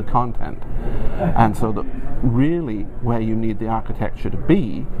come to the content. And so that really where you need the architecture to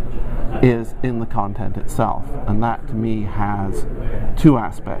be is in the content itself. And that to me has two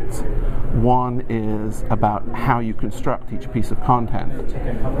aspects. One is about how you construct each piece of content.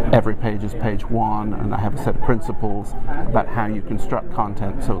 Every page is page one, and I have a set of principles about how you construct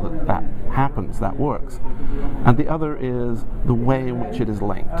content so that that happens, that works. And the other is the way in which it is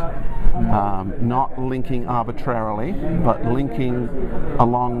linked. Not linking arbitrarily, but linking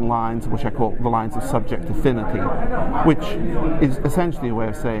along lines which I call the lines of subject affinity, which is essentially a way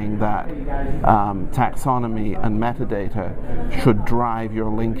of saying that taxonomy and metadata should drive your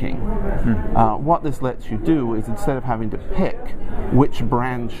linking. What this lets you do is, instead of having to pick which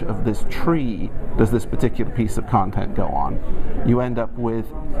branch of this tree does this particular piece of content go on, you end up with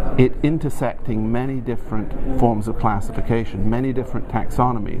it intersecting many different forms of classification, many different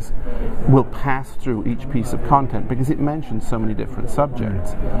taxonomies will pass through each piece of content because it mentions so many different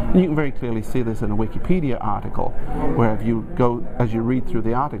subjects. And you can very clearly see this in a Wikipedia article, where if you go, as you read through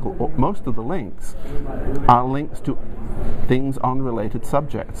the article, most of the links are links to things on related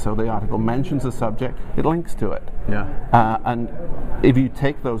subjects. So the article mentions a subject, it links to it. And if you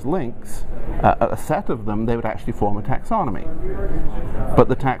take those links, a set of them, they would actually form a taxonomy. But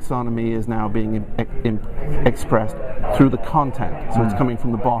the taxonomy is now being expressed through the content. So it's coming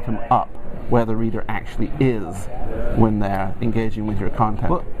from the bottom up, where the reader actually is when they're engaging with your content.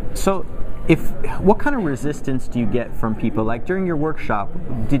 Well, so what kind of resistance do you get from people? Like during your workshop,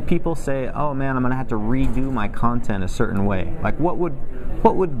 did people say, oh man, I'm going to have to redo my content a certain way? Like what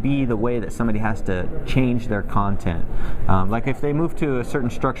would be the way that somebody has to change their content? Like if they move to a certain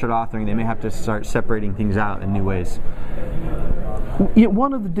structured authoring, they may have to start separating things out in new ways. Yeah,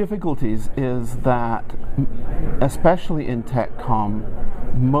 one of the difficulties is that, especially in TechCom,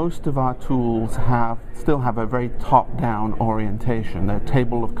 most of our tools still have a very top-down orientation. They're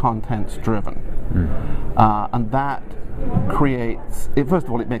table of contents driven. And that creates, first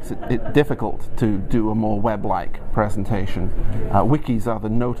of all, it makes it difficult to do a more web-like presentation. Wikis are the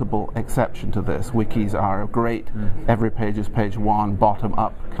notable exception to this. Wikis are a great every page is page one,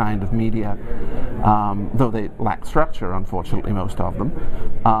 bottom-up kind of media, though they lack structure, unfortunately, most of them.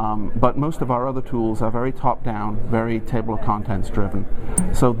 But most of our other tools are very top-down, very table of contents driven.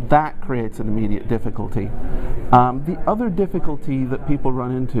 So that creates an immediate difficulty. The other difficulty that people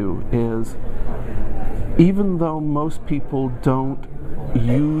run into is, even though most people don't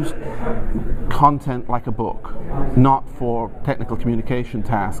use content like a book, not for technical communication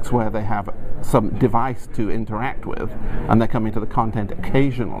tasks where they have some device to interact with and they're coming to the content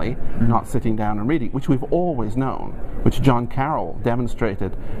occasionally, not sitting down and reading, which we've always known, which John Carroll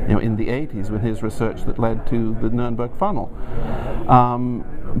demonstrated in the 80s with his research that led to the Nuremberg funnel.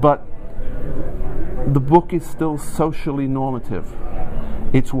 But the book is still socially normative.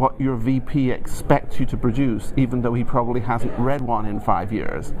 It's what your VP expects you to produce, even though he probably hasn't read one in 5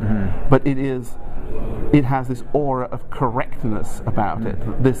 years. But it has this aura of correctness about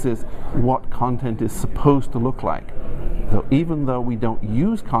it. This is what content is supposed to look like. So even though we don't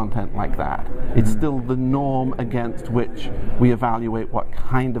use content like that, it's still the norm against which we evaluate what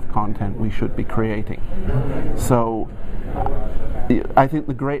kind of content we should be creating. So I think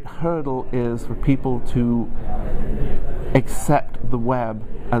the great hurdle is for people to accept the web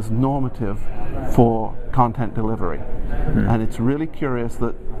as normative for content delivery. And it's really curious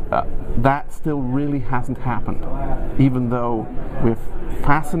that that still really hasn't happened. Even though we're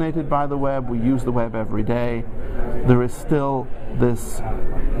fascinated by the web, we use the web every day, there is still this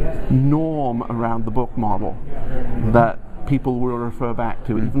norm around the book model that people will refer back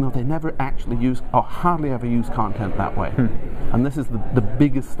to, even though they never actually use or hardly ever use content that way. And this is the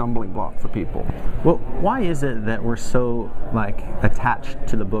biggest stumbling block for people. Well, why is it that we're so attached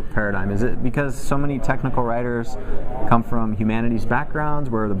to the book paradigm? Is it because so many technical writers come from humanities backgrounds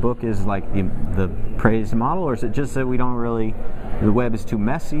where the book is like the praised model, or is it just that we don't really, the web is too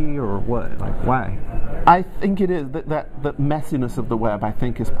messy, or what? Like, why? I think it is that the messiness of the web, I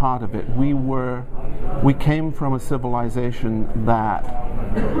think, is part of it. We were we came from a civilization that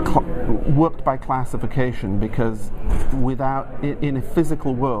worked by classification, because in a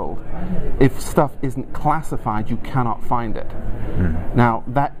physical world, if stuff isn't classified, you cannot find it. Now,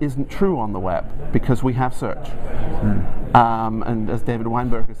 that isn't true on the web, because we have search. And as David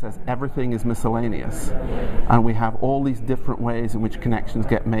Weinberger says, everything is miscellaneous. And we have all these different ways in which connections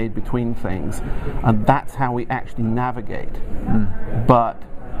get made between things. And that's how we actually navigate. But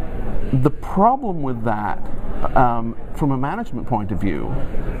the problem with that, from a management point of view,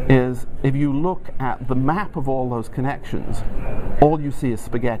 is if you look at the map of all those connections, all you see is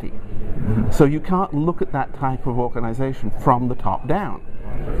spaghetti. So you can't look at that type of organization from the top down.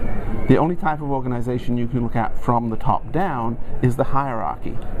 The only type of organization you can look at from the top down is the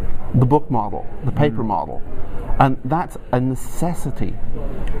hierarchy, the book model, the paper model. And that's a necessity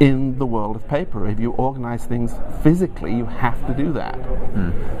in the world of paper. If you organize things physically, you have to do that.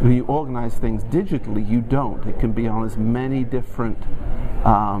 When you organize things digitally, you don't. It can be on as many different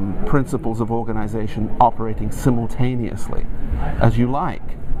principles of organization operating simultaneously as you like.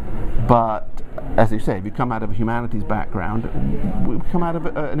 But as you say, if you come out of a humanities background, we come out of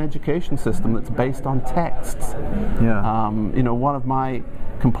an education system that's based on texts. One of my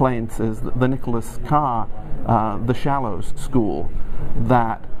complaints is the Nicholas Carr, The Shallows School,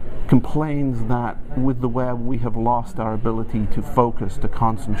 that complains that with the web we have lost our ability to focus, to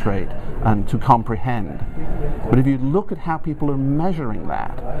concentrate, and to comprehend. But if you look at how people are measuring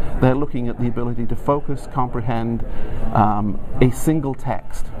that, they're looking at the ability to focus, comprehend a single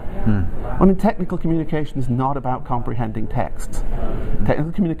text. I mean, technical communication is not about comprehending texts.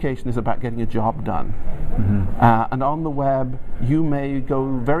 Technical communication is about getting a job done. And on the web, you may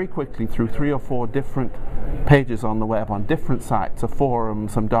go very quickly through 3 or 4 different pages on the web on different sites, a forum,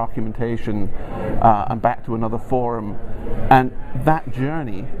 some documentation, and back to another forum. And that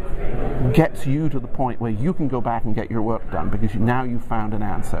journey gets you to the point where you can go back and get your work done, because now you've found an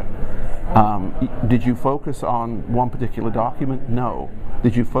answer. Did you focus on one particular document? No.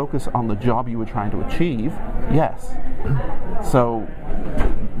 Did you focus on the job you were trying to achieve? Yes. So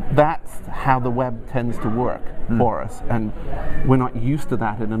that's how the web tends to work for us, and we're not used to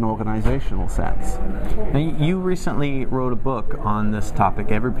that in an organizational sense. Now, you recently wrote a book on this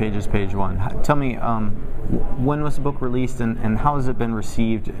topic, Every Page is Page One. Tell me, when was the book released, and how has it been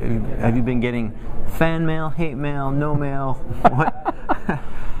received? Have you been getting fan mail, hate mail, no mail? What?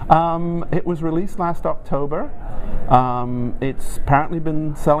 It was released last October. It's apparently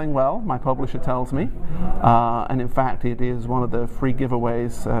been selling well, my publisher tells me, and in fact it is one of the free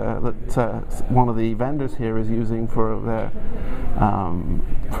giveaways that one of the vendors here is using for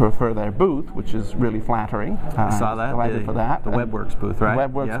their booth, which is really flattering. I saw that. Delighted for that. The WebWorks booth, right? The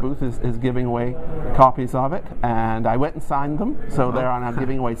WebWorks booth is giving away copies of it, and I went and signed them, so they are now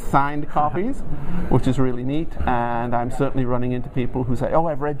giving away signed copies, which is really neat. And I'm certainly running into people who say, "Oh,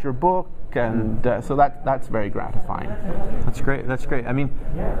 I've read your book," and so that's very gratifying. That's great. That's great. I mean,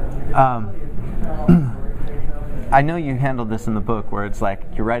 I know you handled this in the book, where it's like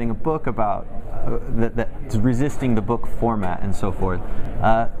you're writing a book about that's resisting the book format and so forth.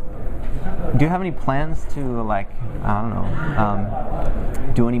 Do you have any plans to, like, I don't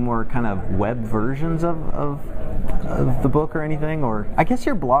know, do any more kind of web versions of the book or anything? Or I guess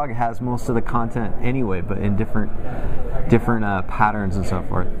your blog has most of the content anyway, but in different patterns and so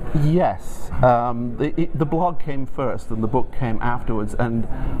forth. Yes, the blog came first and the book came afterwards, and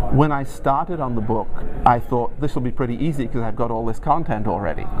when I started on the book I thought this will be pretty easy because I've got all this content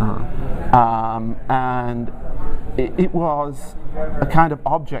already. And it was a kind of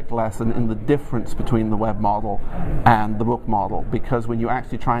object lesson in the difference between the web model and the book model, because when you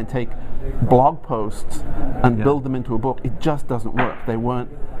actually try and take blog posts and build them into a book, it just doesn't work. They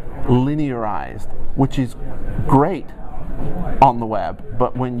weren't linearized, which is great on the web,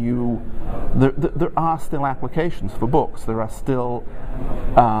 but when there are still applications for books. There are still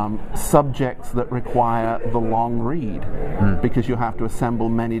subjects that require the long read, because you have to assemble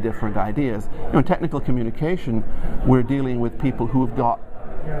many different ideas. In technical communication, we're dealing with people who have got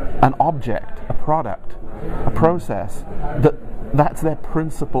an object, a product, a process, that's their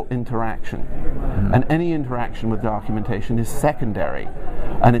principal interaction. And any interaction with documentation is secondary,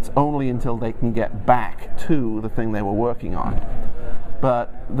 and it's only until they can get back to the thing they were working on.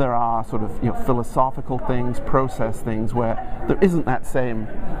 But there are sort of philosophical things, process things, where there isn't that same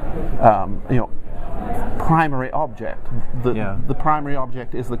primary object. The primary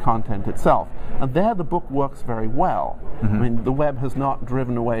object is the content itself, and there the book works very well. I mean, the web has not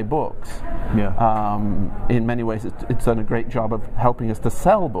driven away books. In many ways it's done a great job of helping us to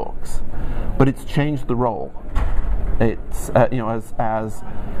sell books, but it's changed the role. It's as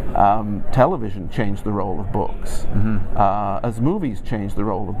television changed the role of books, as movies changed the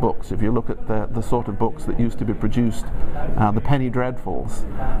role of books. If you look at the sort of books that used to be produced, the Penny Dreadfuls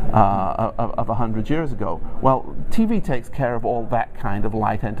of 100 years ago, well, TV takes care of all that kind of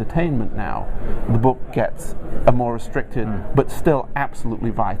light entertainment now. The book gets a more restricted but still absolutely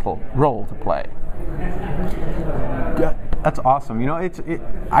vital role to play. That's awesome. You know,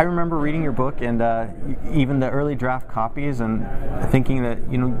 I remember reading your book and even the early draft copies, and thinking that,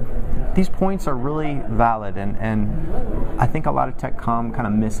 you know, these points are really valid, and I think a lot of TechCom kind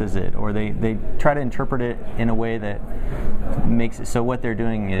of misses it, or they try to interpret it in a way that makes it so what they're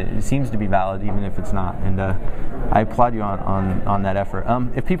doing, it seems to be valid even if it's not. And I applaud you on that effort.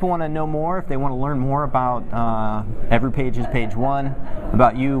 If people want to know more, if they want to learn more about Every Page is Page One,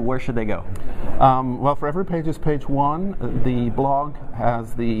 about you, where should they go? Well, for Every Page is Page One, the blog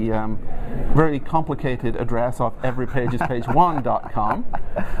has the very complicated address of everypagespage1.com.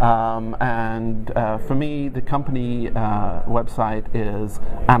 And for me, the company website is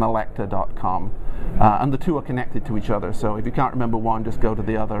analecta.com. And the two are connected to each other, so if you can't remember one, just go to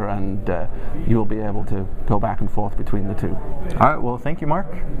the other, and you'll be able to go back and forth between the two. All right, well, thank you, Mark.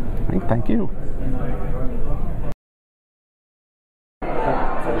 Thank you.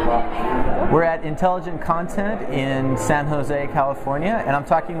 We're at Intelligent Content in San Jose, California, and I'm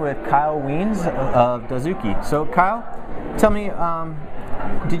talking with Kyle Wiens of Dozuki. So, Kyle, tell me,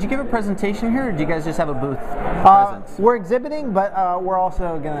 did you give a presentation here, or do you guys just have a booth presence? We're exhibiting, but we're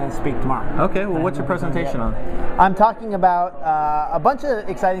also going to speak tomorrow. Okay, well, what's your presentation on? I'm talking about a bunch of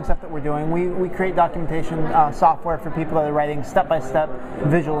exciting stuff that we're doing. We create documentation software for people that are writing step-by-step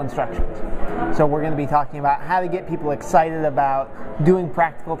visual instructions. So we're going to be talking about how to get people excited about doing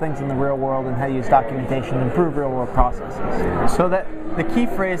practical things in the real world and how to use documentation to improve real-world processes. So that the key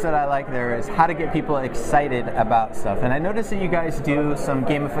phrase that I like there is how to get people excited about stuff. And I noticed that you guys do some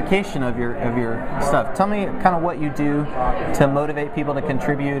gamification of your stuff. Tell me kind of what you do to motivate people to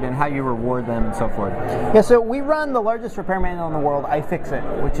contribute and how you reward them and so forth. Yeah, so we run the largest repair manual in the world,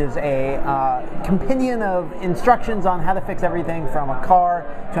 iFixit, which is a compendium of instructions on how to fix everything from a car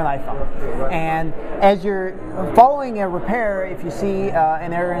to an iPhone. And as you're following a repair, if you see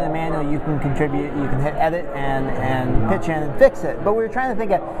an error in the manual, you can contribute, you can hit edit and pitch in and fix it. But we were trying to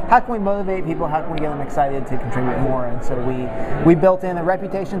think of how can we motivate people, how can we get them excited to contribute more. And so we built in a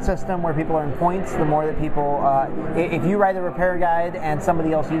reputation system where people earn points. The more that people, if you write a repair guide and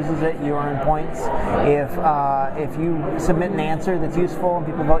somebody else uses it, you earn points. If you submit an answer that's useful and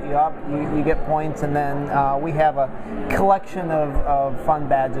people vote you up, you get points. And then we have a collection of fun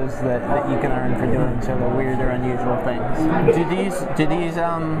badges that you can earn for doing sort of weird or unusual things. Do these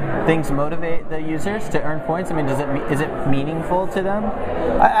things motivate the users to earn points? I mean, is it meaningful to them?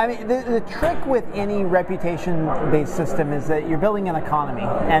 I mean, the trick with any reputation-based system is that you're building an economy,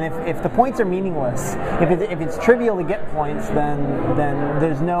 and if the points are meaningless, if it's trivial to get points, then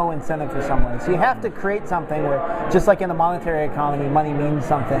there's no incentive for someone. So you have to create something where, just like in the monetary economy, money means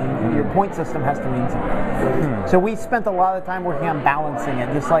something. Your point system has to mean something. So we spent a lot of time working on balancing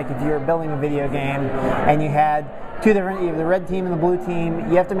it. Just like if you're building a video game and you had two different, you have the red team and the blue team,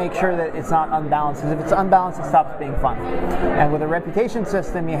 you have to make sure that it's not unbalanced, because if it's unbalanced, it stops being fun. And with a reputation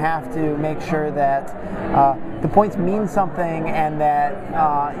system, you have to make sure that the points mean something, and that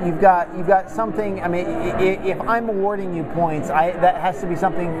you've got something. I mean, if I'm awarding you points, that has to be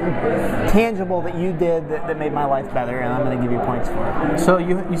something tangible that you did that made my life better, and I'm going to give you points for it. So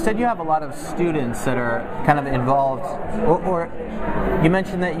you said you have a lot of students that are kind of involved, or you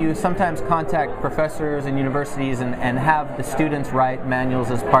mentioned that you sometimes contact professors and universities and have the students write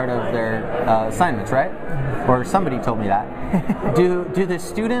manuals as part of their assignments, right? Or somebody told me that. Do the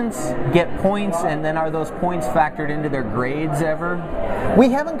students get points, and then are those points factored into their grades ever? We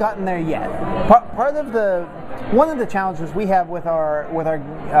haven't gotten there yet. One of the challenges we have with our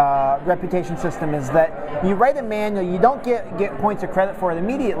reputation system is that you write a manual, you don't get points or credit for it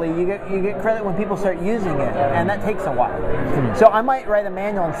immediately. You get credit when people start using it, and that takes a while. So I might write a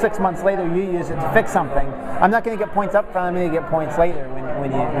manual, and 6 months later you use it to fix something. I'm not going to get points up front. I'm going to get points later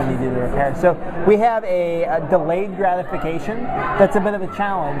when you do the repair. So we have a delayed gratification. That's a bit of a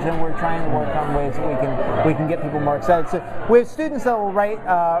challenge, and we're trying to work on ways that we can get people more excited. So we have students that will write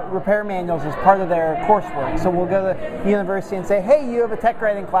repair manuals as part of their coursework. So we'll go to the university and say, hey, you have a tech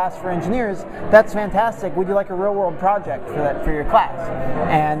writing class for engineers. That's fantastic. Would you like a real-world project for your class?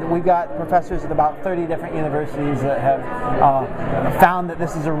 And we've got professors at about 30 different universities that have found that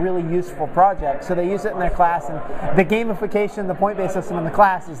this is a really useful project. So they use it in their class, and the gamification, the point-based system in the the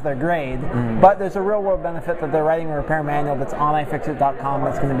class is their grade, but there's a real world benefit that they're writing a repair manual that's on ifixit.com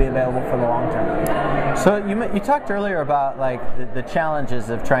that's going to be available for the long term. So you talked earlier about like the challenges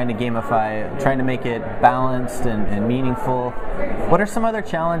of trying to gamify, trying to make it balanced and meaningful. What are some other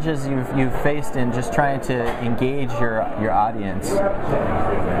challenges you've faced in just trying to engage your audience?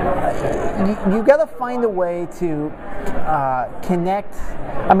 You got to find a way to connect.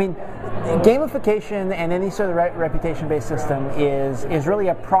 I mean, gamification and any sort of reputation-based system is really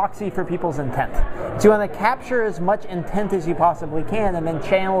a proxy for people's intent. So you want to capture as much intent as you possibly can and then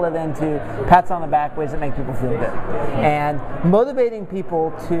channel it into pats on the back, ways that make people feel good. And motivating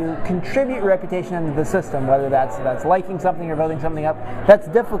people to contribute reputation into the system, whether that's liking something or voting something up, that's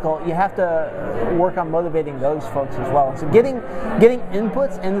difficult. You have to work on motivating those folks as well. So getting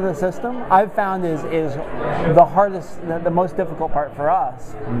inputs into the system, I've found is the hardest, the most difficult part for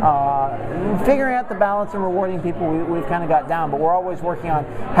us. Figuring out the balance and rewarding people, we've kind of got down, but we're always working on.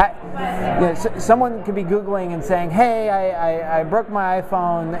 Someone could be Googling and saying, "Hey, I broke my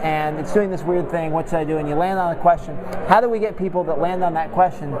iPhone and it's doing this weird thing. What should I do?" And you land on a question. How do we get people that land on that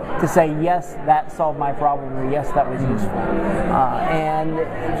question to say, "Yes, that solved my problem," or "Yes, that was useful"? And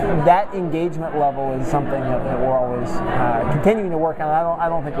that engagement level is something that we're always continuing to work on. I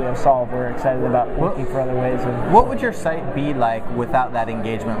don't think we have solved. We're excited about looking for other ways. What would your site be like without that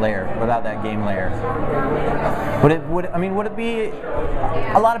engagement layer, without that game layer? Would it be?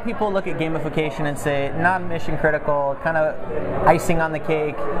 A lot of people look at gamification and say non-mission critical, kind of icing on the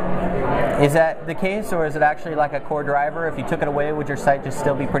cake. Is that the case, or is it actually like a core driver? If you took it away, would your site just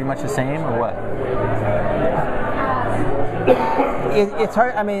still be pretty much the same, or what? It's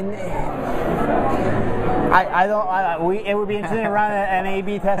hard. I mean, it would be interesting to run an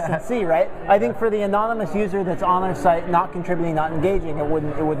A/B test and see, right? I think for the anonymous user that's on our site, not contributing, not engaging, it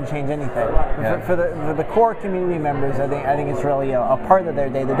wouldn't change anything. Yeah. For the core community members, I think it's really a part of their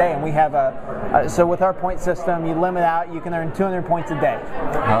day to day. And we have so with our point system, you limit out, you can earn 200 points a day,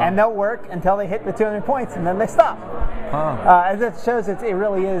 and they'll work until they hit the 200 points, and then they stop. As it shows, it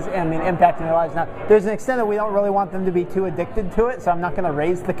really is, impacting their lives. Now, there's an extent that we don't really want them to be too addicted to it, so I'm not going to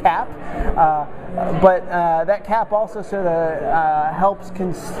raise the cap. But that cap also sort of helps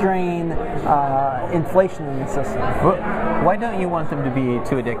constrain inflation in the system. Why don't you want them to be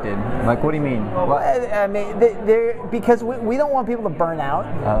too addicted? Like, what do you mean? Because we don't want people to burn out.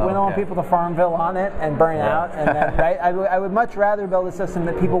 We don't want people to Farmville on it and burn out. And then, right? I would much rather build a system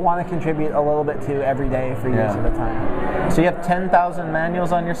that people want to contribute a little bit to every day for years at a time. So you have 10,000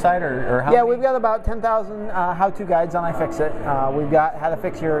 manuals on your site, or how many? We've got about 10,000 how-to guides on iFixit. We've got how to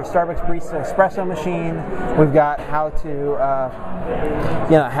fix your Starbucks Barista Espresso machine. We've got how to,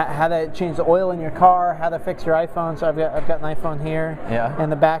 how to change the oil in your car, how to fix your iPhone. So I've got an iPhone here,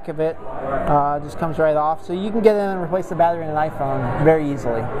 and the back of it just comes right off. So you can get in and replace the battery in an iPhone very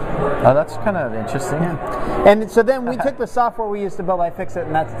easily. Oh, that's kind of interesting. Yeah. And so then we took the software we used to build iFixit,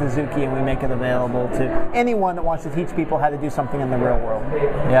 and that's Dazuki, and we make it available to anyone that wants to teach people how to do something in the real world.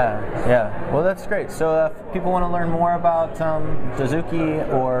 Yeah. Well, that's great. So if people want to learn more about Dazuki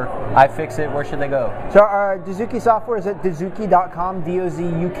or iFixit, where should they go? So our Dazuki software is at dazuki.com,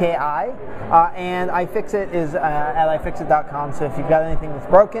 D-O-Z-U-K-I, and iFixit is at ifixit.com. So if you've got anything that's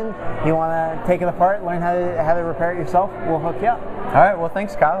broken, you want to take it apart, learn how to repair it yourself, we'll hook you up. All right. Well,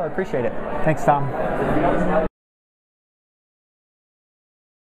 thanks, Kyle. I appreciate it. Thanks, Tom.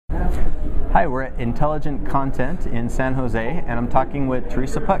 Hi, we're at Intelligent Content in San Jose, and I'm talking with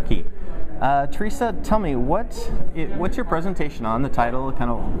Teresa Putke. Teresa, tell me, what's your presentation on, the title,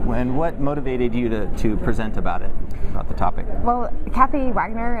 and what motivated you to present about the topic? Well, Kathy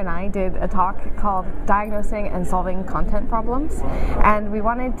Wagner and I did a talk called Diagnosing and Solving Content Problems, and we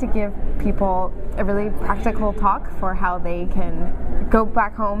wanted to give people a really practical talk for how they can go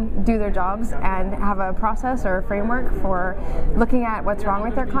back home, do their jobs, and have a process or a framework for looking at what's wrong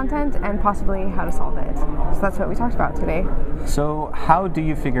with their content and possibly how to solve it. So that's what we talked about today. So how do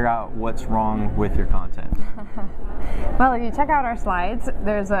you figure out what's wrong with your content? Well, if you check out our slides,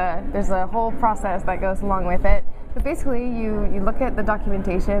 there's a whole process that goes along with it. But basically, you look at the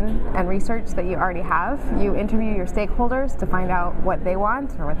documentation and research that you already have. You interview your stakeholders to find out what they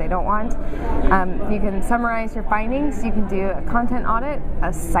want or what they don't want. You can summarize your findings. You can do a content audit,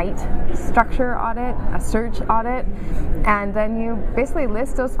 a site structure audit, a search audit, and then you basically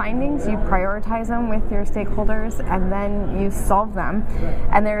list those findings. You prioritize them with your stakeholders, and then you solve them.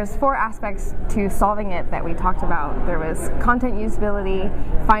 And there's 4 aspects to solving it that we talked about. There was content usability,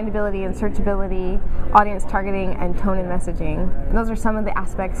 findability and searchability, audience targeting, and tone and messaging. And those are some of the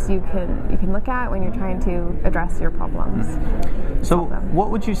aspects you can look at when you're trying to address your problems. So what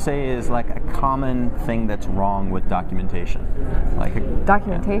would you say is like a common thing that's wrong with documentation? Like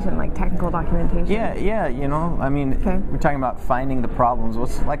Documentation, like technical documentation. Yeah, you know, I mean, we're talking about finding the problems.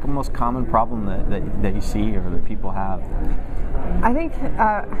 What's like the most common problem that you see or that people have? I think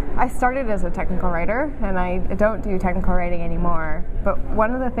I started as a technical writer, and I don't do technical writing anymore. But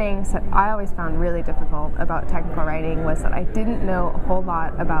one of the things that I always found really difficult about technical writing was that I didn't know a whole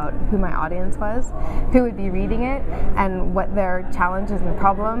lot about who my audience was, who would be reading it, and what their challenges and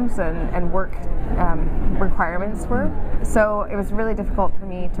problems and work requirements were. So it was really difficult for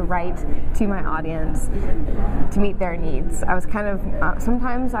me to write to my audience to meet their needs. I was kind of,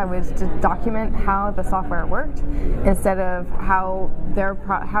 sometimes I would just document how the software worked instead of how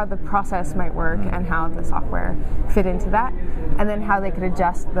the process might work and how the software fit into that, and then how they could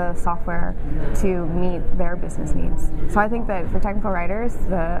adjust the software to meet their business needs. So I think that for technical writers,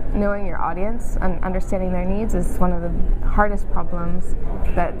 knowing your audience and understanding their needs is one of the hardest problems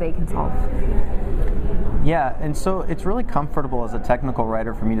that they can solve. Yeah, and so it's really comfortable as a technical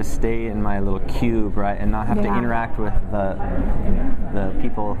writer for me to stay in my little cube, right, and not have to interact with the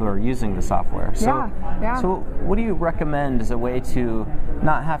people who are using the software. So, so what do you recommend as a way to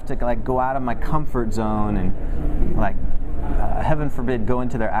not have to like go out of my comfort zone and like heaven forbid go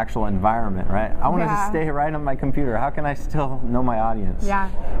into their actual environment, right? I want to just stay right on my computer. How can I still know my audience? Yeah,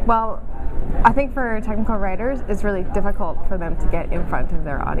 well, I think for technical writers, it's really difficult for them to get in front of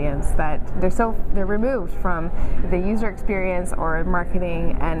their audience, that they're removed from the user experience or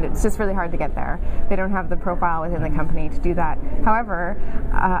marketing, and it's just really hard to get there. They don't have the profile within the company to do that. However,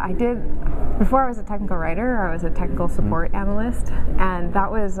 before I was a technical writer, I was a technical support analyst, and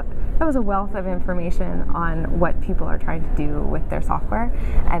that was a wealth of information on what people are trying to do with their software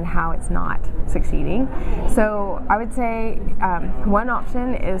and how it's not succeeding. So I would say one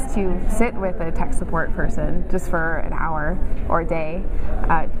option is to sit with a tech support person just for an hour or a day,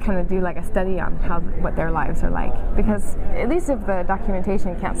 kind of do like a study on what their lives are like. Because at least if the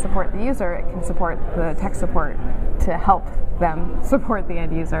documentation can't support the user, it can support the tech support to help them support the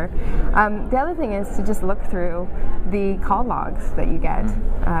end user. The other thing is to just look through the call logs that you get,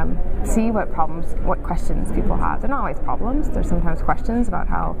 see what questions people have. They're not always problems, there's sometimes questions about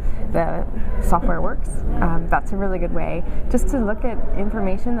how the software works. That's a really good way just to look at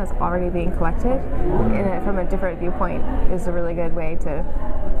information that's already being collected from a different viewpoint is a really good way to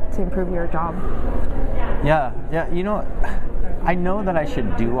improve your job. Yeah, you know, I know that I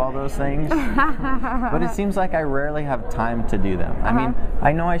should do all those things, but it seems like I rarely have time to do them. I mean,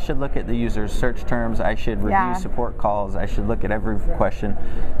 I know I should look at the user's search terms, I should review support calls, I should look at every question,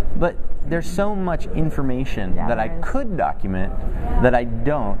 but there's so much information that I could document that I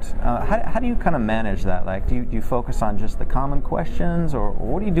don't. How do you kind of manage that? Like, do you focus on just the common questions, or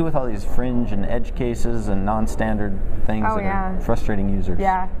what do you do with all these fringe and edge cases and non-standard things that are frustrating users?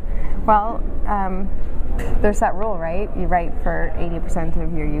 Yeah, well, there's that rule, right? You write for 80%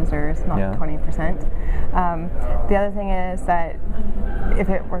 of your users, not 20%. The other thing is that if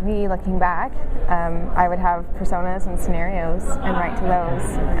it were me looking back, I would have personas and scenarios and write to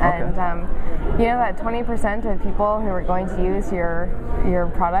those. And you know that 20% of people who are going to use your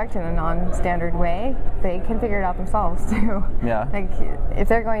product in a non-standard way, they can figure it out themselves too. Yeah. Like if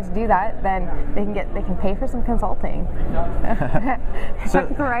they're going to do that, then they can pay for some consulting.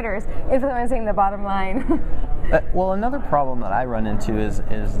 Technical writers influencing the bottom line. Well, another problem that I run into is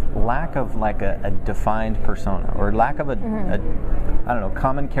lack of like a defined persona, or lack of I don't know,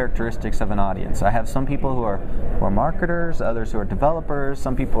 common characteristics of an audience. I have some people who are marketers, others who are developers,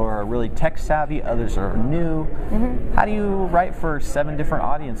 some people who are really tech savvy, others are new. How do you write for 7 different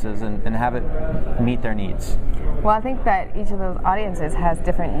audiences and have it meet their needs? Well, I think that each of those audiences has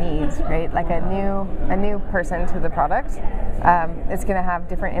different needs, right? Like a new person to the product, it's going to have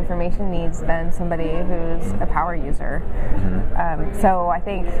different information needs than somebody who's a power user. So I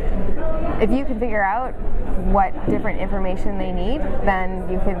think if you can figure out what different information they need, then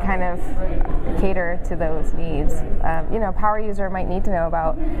you can kind of cater to those needs. You know, a power user might need to know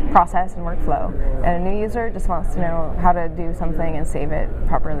about process and workflow, and a new user just wants to know how to do something and save it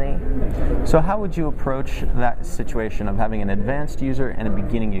properly. So how would you approach that situation of having an advanced user and a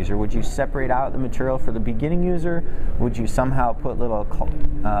beginning user? Would you separate out the material for the beginning user? Would you somehow put little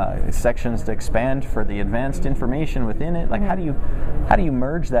sections to expand for the advanced information within it? Like how do you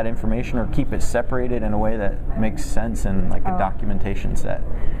merge that information or keep it separated in a way that makes sense in like a documentation set?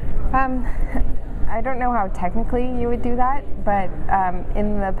 I don't know how technically you would do that, but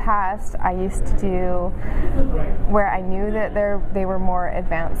in the past I used to do where I knew that they were more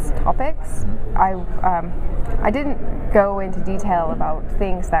advanced topics. I didn't go into detail about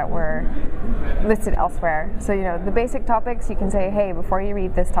things that were listed elsewhere. So the basic topics, you can say, hey, before you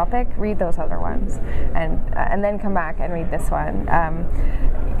read this topic, read those other ones, and then come back and read this one.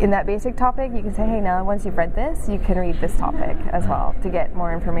 In that basic topic, you can say, hey, now once you've read this, you can read this topic as well to get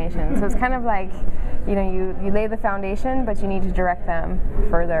more information. So it's kind of like, you lay the foundation, but you need to direct them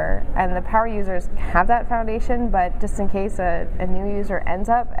further. And the power users have that foundation, but just in case a new user ends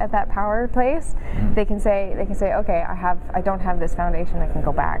up at that power place, they can say, okay, I don't have this foundation, I can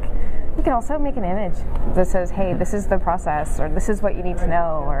go back. You can also make an image that says, hey, this is the process, or this is what you need to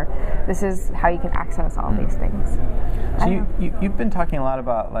know, or this is how you can access all these things. So you've been talking a lot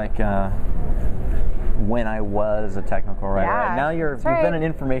about like when I was a technical writer. Yeah, right? Now you've been an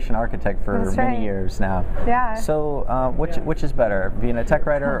information architect for many years now. Yeah. So which is better, being a tech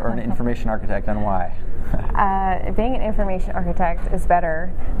writer or an information architect, and why? Being an information architect is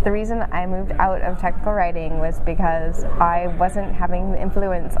better. The reason I moved out of technical writing was because I wasn't having the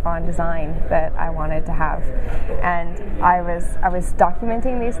influence on design that I wanted to have, and I was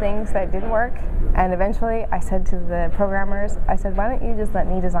documenting these things that didn't work. And eventually, I said to the programmers, I said, why don't you just let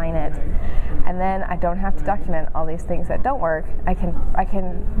me design it, and then I don't have to document all these things that don't work. I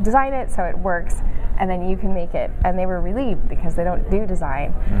can design it so it works, and then you can make it. And they were relieved because they don't do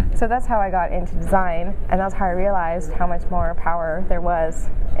design. So that's how I got into design, and that's how I realized how much more power there was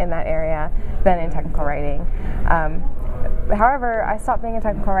in that area than in technical writing. However, I stopped being a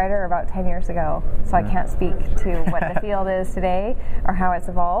technical writer about 10 years ago, so I can't speak to what the field is today or how it's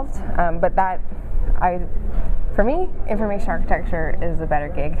evolved. For me, information architecture is a better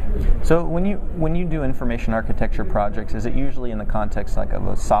gig. So when you do information architecture projects, is it usually in the context like of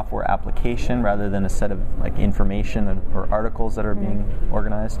a software application rather than a set of like information or articles that are being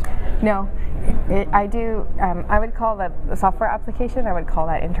organized? No, I do. I would call that the software application. I would call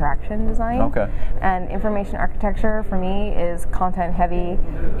that interaction design. Okay. And information architecture for me is content-heavy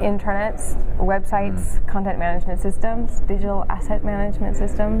intranets, websites, content management systems, digital asset management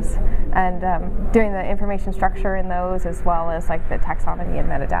systems, and doing the information structure in those, as well as like the taxonomy and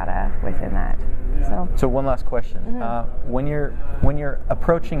metadata within that. So one last question: when you're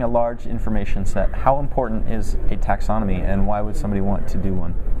approaching a large information set, how important is a taxonomy, and why would somebody want to do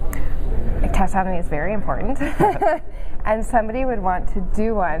one? Taxonomy is very important, and somebody would want to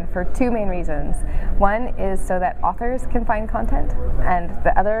do one for two main reasons. One is so that authors can find content, and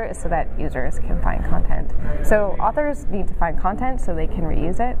the other is so that users can find content. So authors need to find content so they can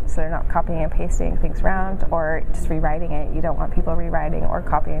reuse it, so they're not copying and pasting things around or just rewriting it. You don't want people rewriting or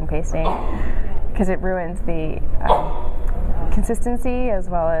copying and pasting, because it ruins the consistency as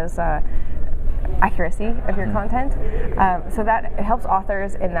well as accuracy of your content. So that it helps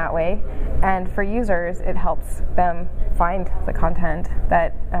authors in that way, and for users it helps them find the content.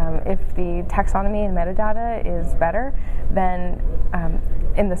 That if the taxonomy and metadata is better, then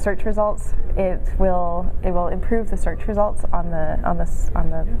in the search results it will improve the search results on the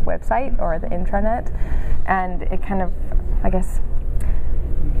website or the intranet, and it kind of, I guess,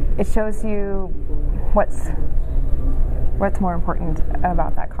 it shows you what's more important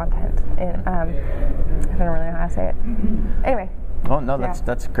about that content. I don't really know how to say it. Anyway. Oh no,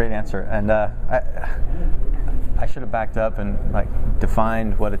 that's a great answer, and I should have backed up and like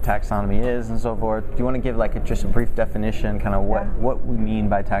defined what a taxonomy is and so forth. Do you want to give like just a brief definition, kind of what we mean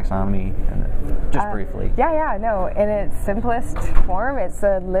by taxonomy, and just briefly? No. In its simplest form, it's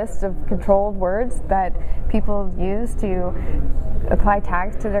a list of controlled words that people use to apply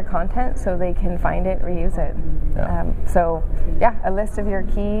tags to their content so they can find it, reuse it. A list of your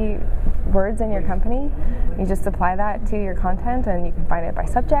key words in your company. You just apply that to your content, and you can find it by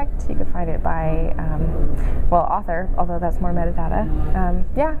subject. You can find it by author, although that's more metadata.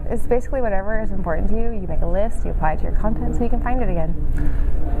 It's basically whatever is important to you. You make a list, you apply it to your content, so you can find it again.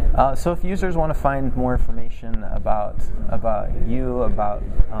 So if users want to find more information about you, about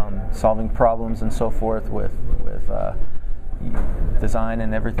solving problems and so forth with design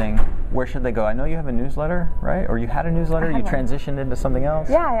and everything, where should they go? I know you have a newsletter, right? Or you had a newsletter, you transitioned into something else?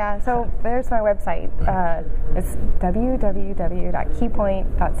 Yeah. So there's my website. It's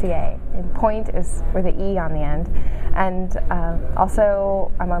www.keypoint.ca. And point is with an E on the end. And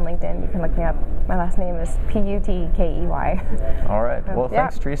also, I'm on LinkedIn. You can look me up. My last name is Putkey. All right. Well,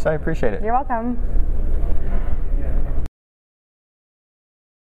 thanks, Teresa. I appreciate it. You're welcome.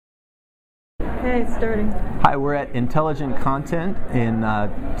 Okay, starting. Hi, we're at Intelligent Content in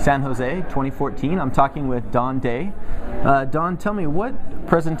San Jose 2014. I'm talking with Don Day. Don, tell me, what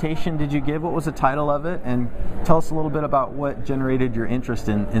presentation did you give? What was the title of it? And tell us a little bit about what generated your interest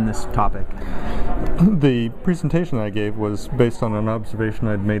in this topic. The presentation I gave was based on an observation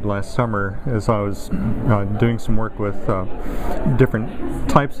I'd made last summer as I was doing some work with different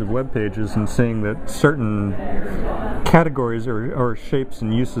types of web pages and seeing that certain categories or shapes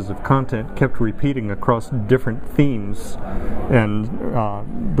and uses of content kept repeating across different themes. And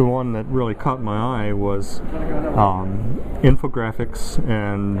the one that really caught my eye was infographics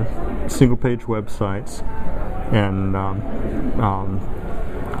and single-page websites and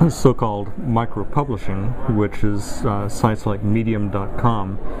so-called micro-publishing, which is sites like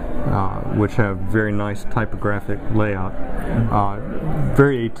medium.com, which have very nice typographic layout.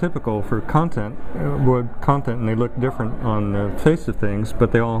 Very atypical for content, and they look different on the face of things,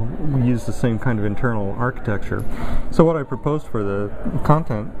 but they all use the same kind of internal architecture. So what I proposed for the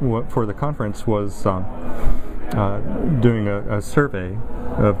conference was doing a survey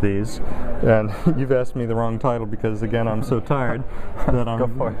of these, and you've asked me the wrong title because again I'm so tired that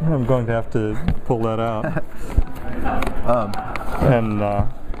I'm going to have to pull that out.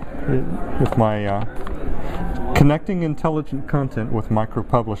 With my Connecting Intelligent Content with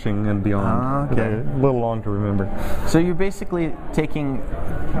Micro-Publishing and Beyond. Okay. A little long to remember. So you're basically taking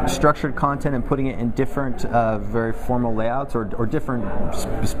structured content and putting it in different very formal layouts or different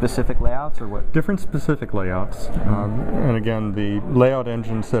specific layouts, or what? Different specific layouts. And again, the layout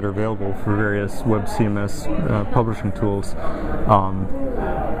engines that are available for various web CMS publishing tools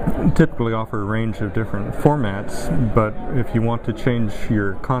typically offer a range of different formats, but if you want to change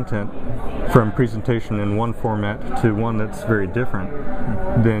your content from presentation in one format to one that's very different,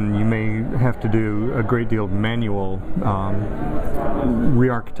 then you may have to do a great deal of manual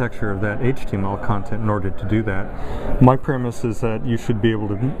re-architecture of that HTML content in order to do that. My premise is that you should be able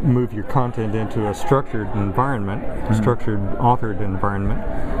to move your content into a structured environment, a structured authored environment,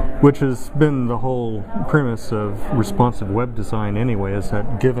 which has been the whole premise of responsive web design anyway, is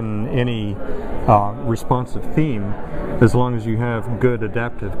that given any responsive theme, as long as you have good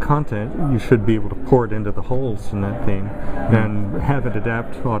adaptive content, you should be able to pour it into the holes in that theme and have it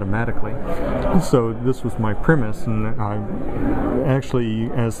adapt automatically. So this was my premise, and I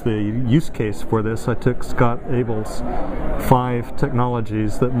actually, as the use case for this, I took Scott Abel's 5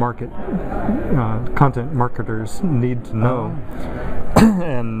 technologies that content marketers need to know,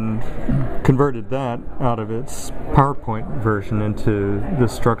 and converted that out of its PowerPoint version into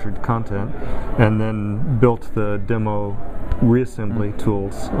this structured content, and then built the demo reassembly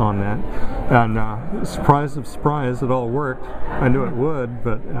tools on that. And surprise of surprise, it all worked. I knew it would,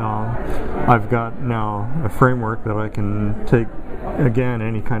 but I've got now a framework that I can take, again,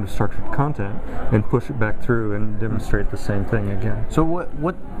 any kind of structured content and push it back through and demonstrate the same thing again. So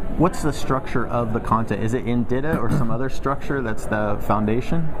what's the structure of the content? Is it in DITA or some other structure that's the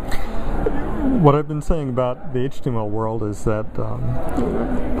foundation? What I've been saying about the HTML world is that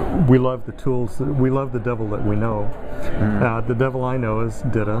we love the tools, we love the devil that we know. The devil I know is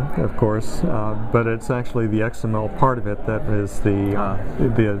DITA, of course, but it's actually the XML part of it that is the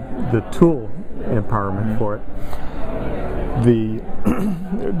tool empowerment for it.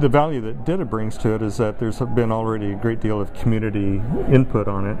 The value that DITA brings to it is that there's been already a great deal of community input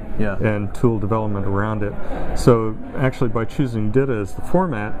on it and tool development around it. So actually, by choosing DITA as the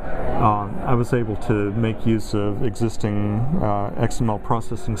format, I was able to make use of existing XML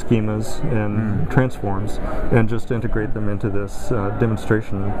processing schemas and transforms and just integrate them into this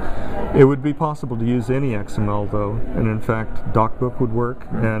demonstration. It would be possible to use any XML though, and in fact DocBook would work,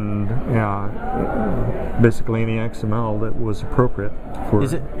 and basically any XML that was appropriate for.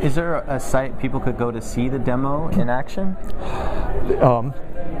 Is there a site people could go to see the demo in action?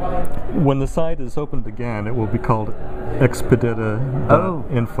 When the site is opened again, it will be called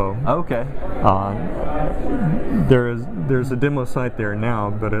expedita.info. Okay. There's a demo site there now,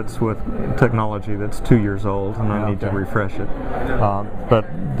 but it's with technology that's 2 years old, and I need to refresh it. But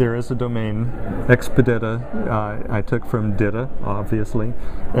there is a domain, Expedita. I took from DITA, obviously,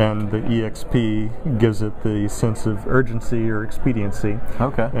 and the EXP gives it the sense of urgency or expediency.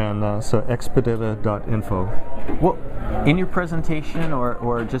 Okay. And so expedita.info. Well, in your presentation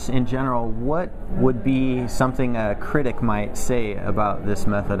or just in general, what would be something a critical critic might say about this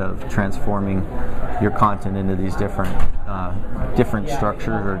method of transforming your content into these different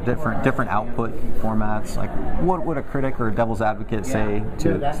structures or different output formats? Like, what would a critic or a devil's advocate say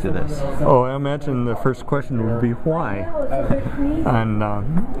to this? Oh, I imagine the first question would be why, and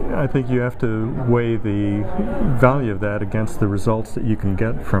I think you have to weigh the value of that against the results that you can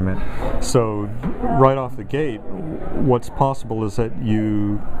get from it. So right off the gate, what's possible is that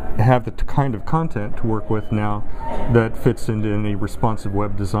you have the kind of content to work with now that fits into any responsive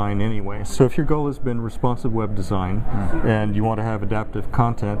web design anyway. So if your goal has been responsive web design and you want to have adaptive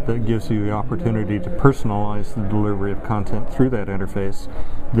content that gives you the opportunity to personalize the delivery of content through that interface,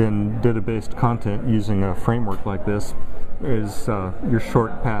 then data-based content using a framework like this is your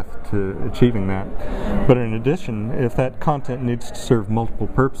short path to achieving that. But in addition, if that content needs to serve multiple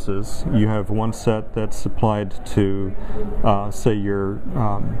purposes, you have one set that's applied to, say, your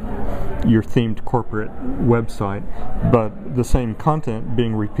themed corporate website, but the same content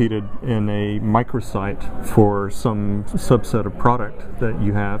being repeated in a microsite for some subset of product that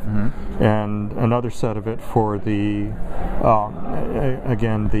you have, and another set of it for the,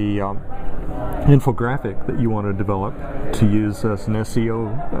 again, the infographic that you want to develop to use as an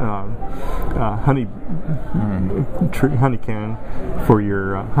SEO honeycan for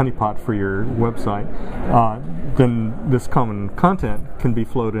your honeypot for your website, then this common content can be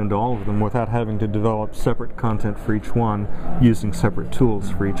flowed into all of them without having to develop separate content for each one using separate tools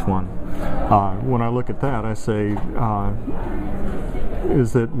for each one. When I look at that, I say,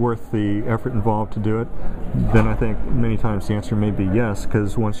 is it worth the effort involved to do it? Then I think many times the answer may be yes,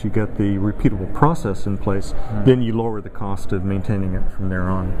 because once you get the repeatable process in place, then you lower the cost of maintaining it from there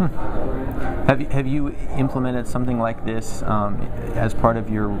on. Have you implemented something like this as part of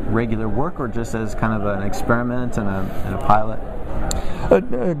your regular work, or just as kind of an experiment and a pilot?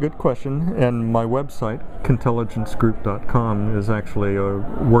 A good question, and my website, Contelligencegroup.com, is actually a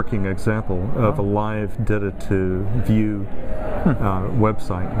working example of a live data-to-view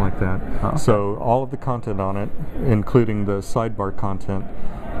website like that. So all of the content on it, including the sidebar content,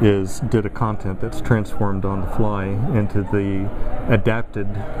 is data content that's transformed on the fly into the adapted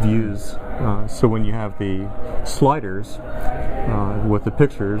views. So when you have the sliders with the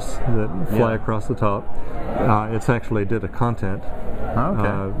pictures that fly across the top, it's actually data content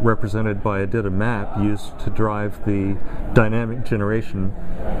represented by a data map used to drive the dynamic generation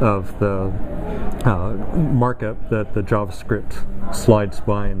of the markup that the JavaScript slides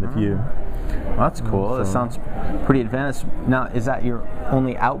by in the view. Well, that's cool. That sounds pretty advanced. Now, is that your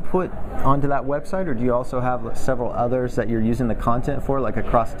only output onto that website, or do you also have several others that you're using the content for, like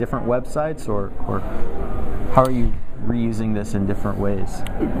across different websites, or how are you reusing this in different ways?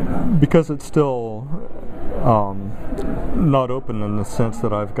 Because it's still not open in the sense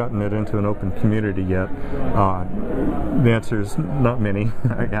that I've gotten it into an open community yet. The answer is not many.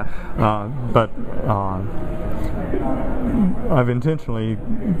 But I've intentionally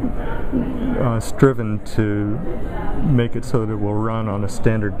striven to make it so that it will run on a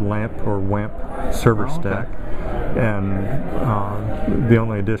standard LAMP or WAMP server stack. And the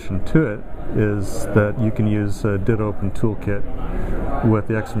only addition to it is that you can use a DITOpen toolkit with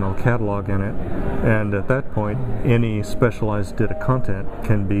the XML catalog in it, and at that point any specialized data content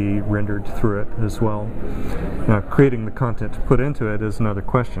can be rendered through it as well. Now, creating the content to put into it is another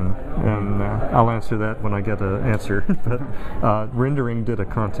question, and I'll answer that when I get an answer. But rendering data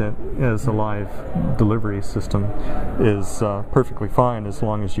content as a live delivery system is perfectly fine as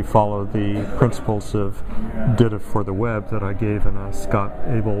long as you follow the principles of data for the web that I gave in a Scott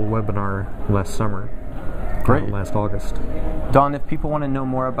Abel webinar last summer. Great. Last August. Don, if people want to know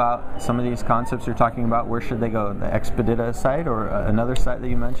more about some of these concepts you're talking about, where should they go? The Expedita site or another site that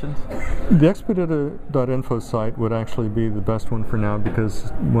you mentioned? The Expedita.info site would actually be the best one for now,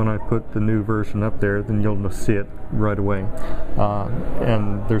 because when I put the new version up there, then you'll see it right away.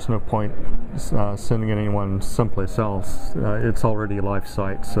 And there's no point sending anyone someplace else. It's already a live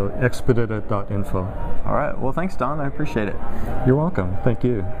site, so Expedita.info. All right. Well, thanks, Don. I appreciate it. You're welcome. Thank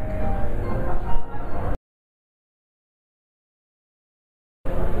you.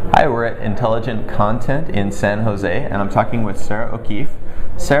 Hi, we're at Intelligent Content in San Jose, and I'm talking with Sarah O'Keefe.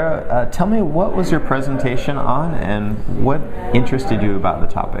 Sarah, tell me, what was your presentation on, and what interested you about the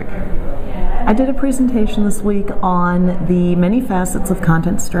topic? I did a presentation this week on the many facets of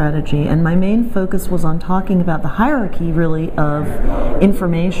content strategy, and my main focus was on talking about the hierarchy really of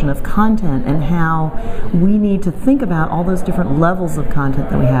information, of content, and how we need to think about all those different levels of content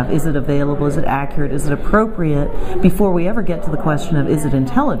that we have. Is it available? Is it accurate? Is it appropriate? Before we ever get to the question of is it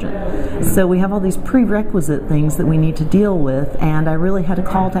intelligent? So we have all these prerequisite things that we need to deal with, and I really had a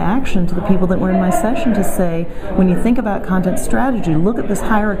call to action to the people that were in my session to say, when you think about content strategy, look at this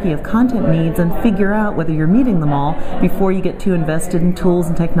hierarchy of content needs and figure out whether you're meeting them all before you get too invested in tools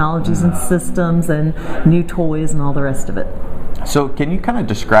and technologies and systems and new toys and all the rest of it. So can you kind of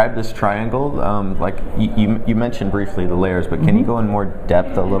describe this triangle? Like you mentioned briefly the layers, but can you go in more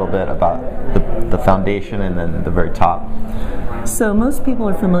depth a little bit about the foundation and then the very top? So most people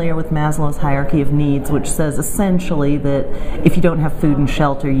are familiar with Maslow's hierarchy of needs, which says essentially that if you don't have food and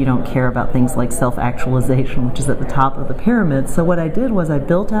shelter, you don't care about things like self-actualization, which is at the top of the pyramid. So what I did was I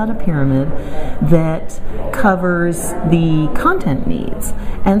built out a pyramid that covers the content needs.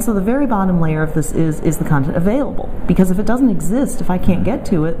 And so the very bottom layer of this is the content available. Because if it doesn't exist, if I can't get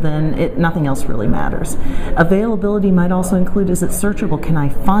to it, then nothing else really matters. Availability might also include, is it searchable? Can I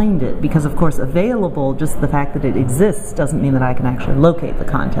find it? Because of course available, just the fact that it exists doesn't mean that I can actually locate the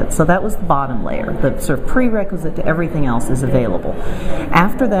content. So that was the bottom layer. The sort of prerequisite to everything else is available.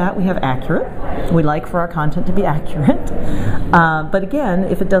 After that, we have accurate. We like for our content to be accurate. But again,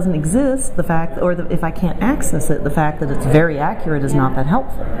 if it doesn't exist, the fact, or if I can't access it, the fact that it's very accurate is not that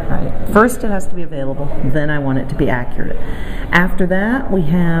helpful. Right? First, it has to be available. Then I want it to be accurate. After that, we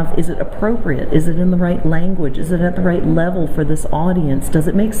have, is it appropriate? Is it in the right language? Is it at the right level for this audience? Does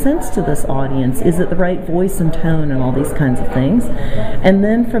it make sense to this audience? Is it the right voice and tone and all these kinds of things? And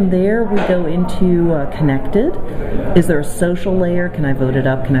then from there we go into connected. Is there a social layer? Can I vote it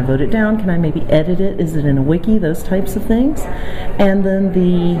up? Can I vote it down? Can I maybe edit it? Is it in a wiki? Those types of things. And then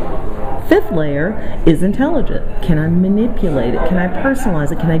the fifth layer is intelligent. Can I manipulate it? Can I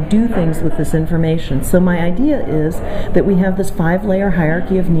personalize it? Can I do things with this information? So my idea is that we have this 5-layer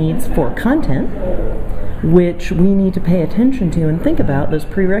hierarchy of needs for content, which we need to pay attention to and think about those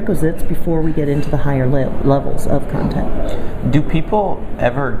prerequisites before we get into the higher levels of content. Do people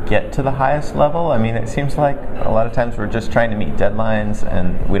ever get to the highest level? I mean, it seems like a lot of times we're just trying to meet deadlines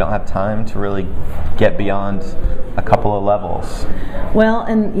and we don't have time to really get beyond a couple of levels. Well,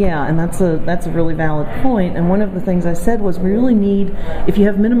 and that's a really valid point. And one of the things I said was we really need, if you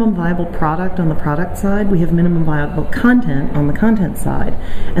have minimum viable product on the product side, we have minimum viable content on the content side.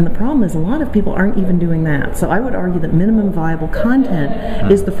 And the problem is a lot of people aren't even doing that. So I would argue that minimum viable content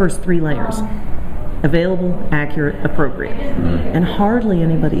is the first 3 layers. Available, accurate, appropriate. And hardly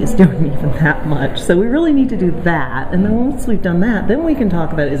anybody is doing even that much. So we really need to do that. And then once we've done that, then we can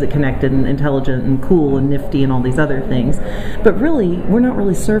talk about is it connected and intelligent and cool and nifty and all these other things. But really, we're not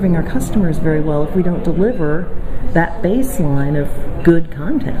really serving our customers very well if we don't deliver that baseline of good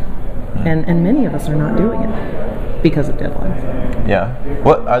content. And many of us are not doing it because of deadlines. Yeah.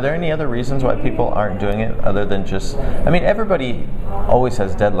 What are there any other reasons why people aren't doing it other than just, I mean, everybody always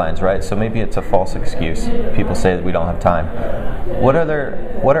has deadlines, right? So maybe it's a false excuse. People say that we don't have time. What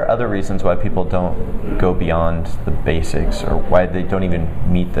are other reasons why people don't go beyond the basics, or why they don't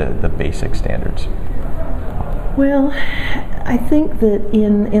even meet the basic standards? Well, I think that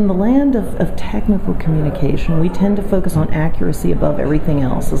in the land of technical communication, we tend to focus on accuracy above everything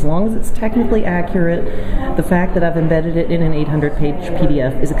else. As long as it's technically accurate, the fact that I've embedded it in an 800-page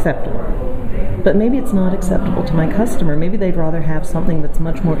PDF is acceptable. But maybe it's not acceptable to my customer. Maybe they'd rather have something that's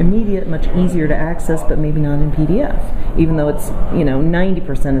much more immediate, much easier to access, but maybe not in PDF, even though it's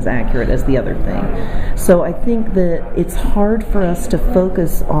 90% as accurate as the other thing. So I think that it's hard for us to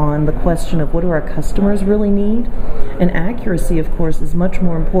focus on the question of what do our customers really need. And accuracy, of course, is much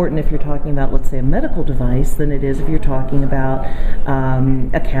more important if you're talking about, let's say, a medical device than it is if you're talking about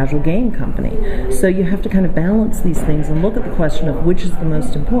a casual game company. So you have to kind of balance these things and look at the question of which is the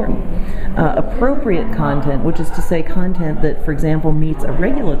most important. Appropriate content, which is to say content that, for example, meets a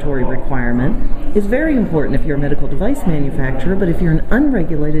regulatory requirement, is very important if you're a medical device manufacturer, but if you're an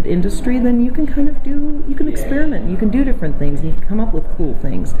unregulated industry, then you can experiment, you can do different things, you can come up with cool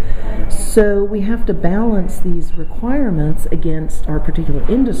things. So we have to balance these requirements against our particular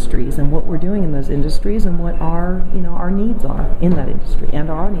industries and what we're doing in those industries and what our needs are in that industry and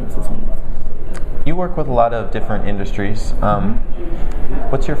our audience's needs. You work with a lot of different industries.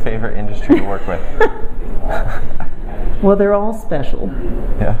 What's your favorite industry to work with? Well, they're all special.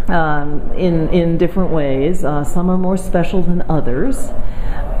 Yeah. In different ways. Some are more special than others.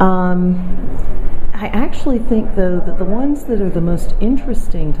 I actually think, though, that the ones that are the most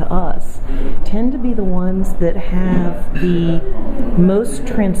interesting to us tend to be the ones that have the most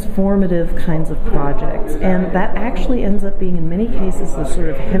transformative kinds of projects. And that actually ends up being, in many cases, the sort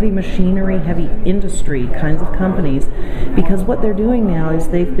of heavy machinery, heavy industry kinds of companies, because what they're doing now is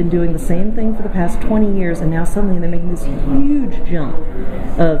they've been doing the same thing for the past 20 years, and now suddenly they're making this huge jump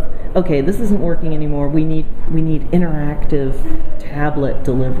of, okay, this isn't working anymore. We need interactive tablet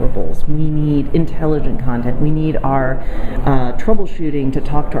deliverables. We need intelligent content. We need our troubleshooting to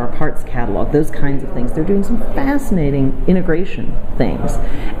talk to our parts catalog. Those kinds of things. They're doing some fascinating integration things,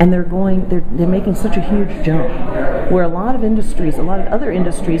 and they're making such a huge jump. Where a lot of other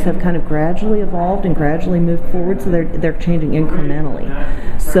industries have kind of gradually evolved and gradually moved forward, so they're changing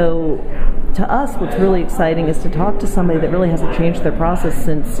incrementally. So, to us, what's really exciting is to talk to somebody that really hasn't changed their process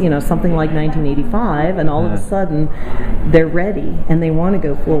since, something like 1985, and all of a sudden they're ready and they want to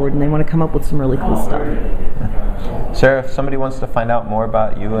go forward and they want to come up with some really cool stuff. Sarah, if somebody wants to find out more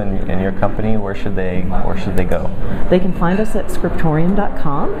about you and your company, where should they go? They can find us at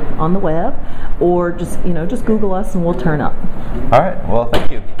scriptorium.com on the web, or just Google us and we'll turn up. All right. Well,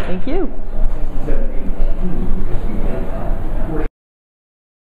 thank you. Thank you.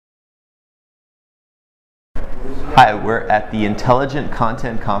 Hi, we're at the Intelligent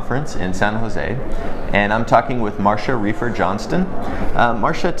Content Conference in San Jose, and I'm talking with Marcia Reefer Johnston.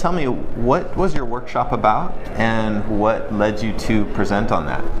 Marcia, tell me, what was your workshop about, and what led you to present on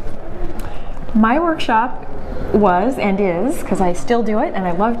that? My workshop was and is, because I still do it and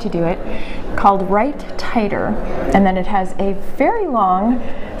I love to do it, called Write Tighter, and then it has a very long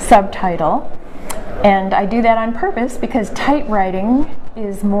subtitle, and I do that on purpose because tight writing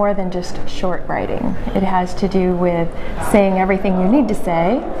is more than just short writing. It has to do with saying everything you need to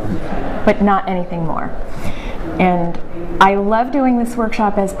say, but not anything more. And I love doing this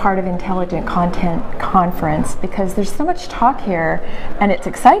workshop as part of Intelligent Content Conference because there's so much talk here, and it's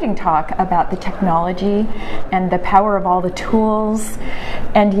exciting talk about the technology and the power of all the tools.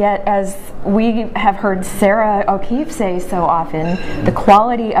 And yet, as we have heard Sarah O'Keefe say so often, the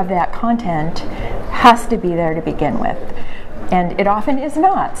quality of that content has to be there to begin with. And it often is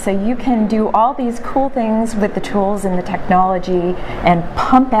not. So you can do all these cool things with the tools and the technology and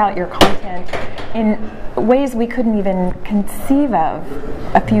pump out your content in ways we couldn't even conceive of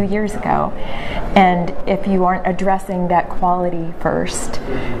a few years ago. And if you aren't addressing that quality first,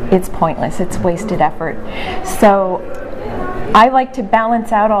 it's pointless. It's wasted effort. So I like to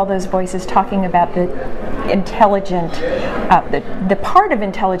balance out all those voices talking about the intelligent, the part of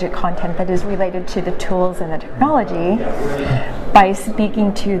intelligent content that is related to the tools and the technology by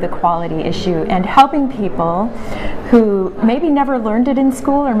speaking to the quality issue and helping people who maybe never learned it in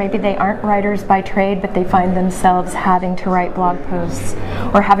school, or maybe they aren't writers by trade, but they find themselves having to write blog posts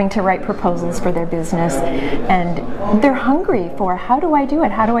or having to write proposals for their business, and they're hungry for, how do I do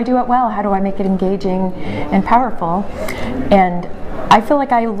it? How do I do it well? How do I make it engaging and powerful? And I feel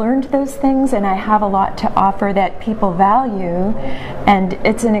like I learned those things, and I have a lot to offer that people value, and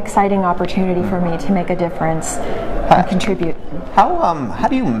it's an exciting opportunity for me to make a difference and contribute. How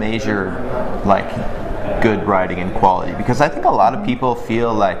do you measure good writing and quality? Because I think a lot of people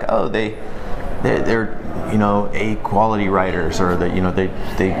feel like, oh, they're A quality writers, or that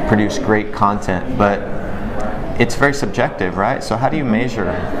they produce great content, but it's very subjective, right? So how do you measure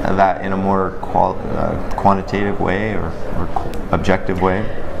that in a more quantitative way or objective way?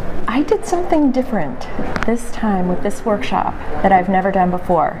 I did something different this time with this workshop that I've never done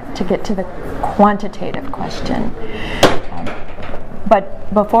before to get to the quantitative question.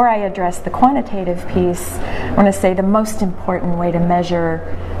 But before I address the quantitative piece, I want to say the most important way to measure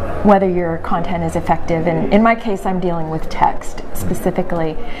whether your content is effective, and in my case I'm dealing with text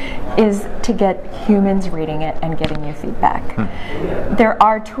specifically, is to get humans reading it and giving you feedback. There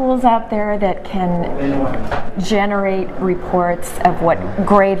are tools out there that can generate reports of what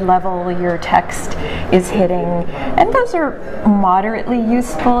grade level your text is hitting, and those are moderately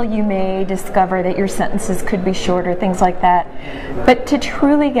useful. You may discover that your sentences could be shorter, things like that. But to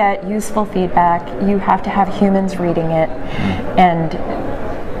truly get useful feedback, you have to have humans reading it, and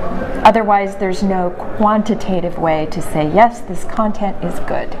otherwise there's no quantitative way to say, yes, this content is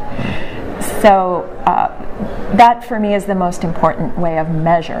good. So that for me is the most important way of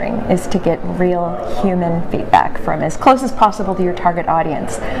measuring, is to get real human feedback from as close as possible to your target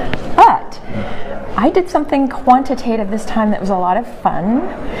audience. But I did something quantitative this time that was a lot of fun.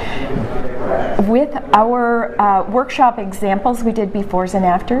 With our workshop examples, we did befores and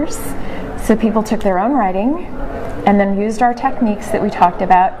afters. So people took their own writing and then used our techniques that we talked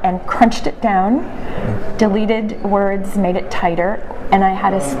about and crunched it down, deleted words, made it tighter, and I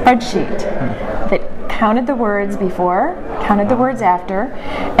had a spreadsheet that counted the words before, counted the words after,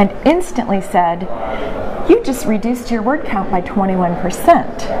 and instantly said, you just reduced your word count by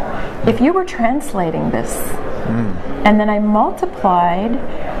 21%. If you were translating this, and then I multiplied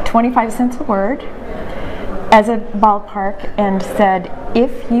 25 cents a word as a ballpark and said,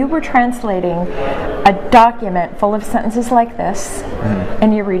 if you were translating a document full of sentences like this,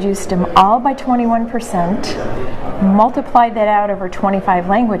 and you reduced them all by 21%, multiplied that out over 25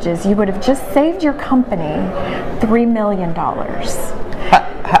 languages, you would have just saved your company $3 million.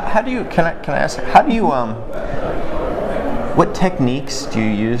 How do you, can I ask, how do you, what techniques do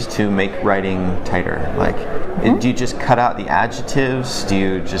you use to make writing tighter? Like, do you just cut out the adjectives? Do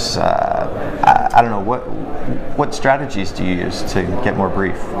you just, I don't know, what strategies do you use to get more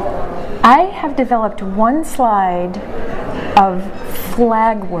brief? I have developed one slide of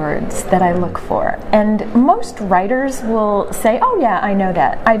flag words that I look for, and most writers will say, oh yeah, I know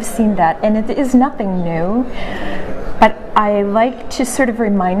that, I've seen that, and it is nothing new. But I like to sort of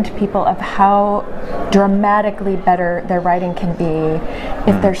remind people of how dramatically better their writing can be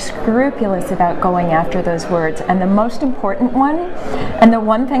if they're scrupulous about going after those words. And the most important one, and the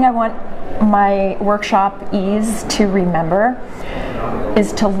one thing I want my workshopees to remember,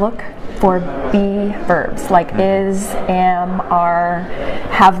 is to look for be verbs, like is, am, are,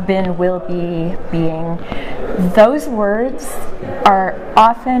 have been, will be, being. Those words are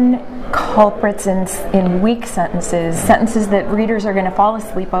often culprits in weak sentences that readers are going to fall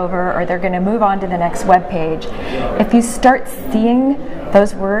asleep over, or they're going to move on to the next web page. If you start seeing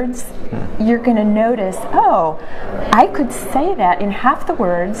those words, you're going to notice, oh, I could say that in half the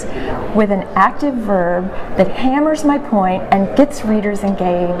words with an active verb that hammers my point and gets readers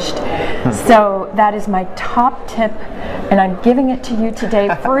engaged. So that is my top tip, and I'm giving it to you today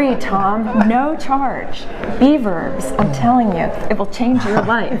free, Tom, no charge. Be verbs, I'm telling you, it will change your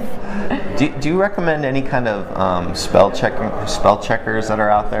life. Do you recommend any kind of spell checkers that are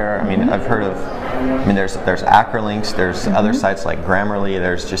out there? I mean, I've heard of, there's Acrolinks, there's other sites like Grammarly,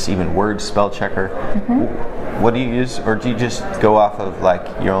 there's just even Word spell checker. What do you use, or do you just go off of like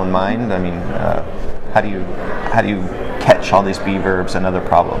your own mind? I mean, how do you catch all these be verbs and other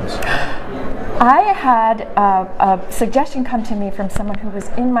problems? I had a suggestion come to me from someone who was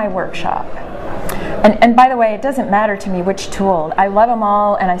in my workshop. And by the way, it doesn't matter to me which tool. I love them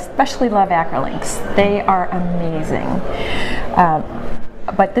all, and I especially love Acrolinks. They are amazing.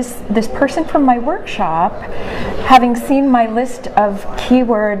 But this person from my workshop, having seen my list of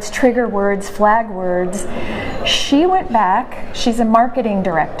keywords, trigger words, flag words, she went back, she's a marketing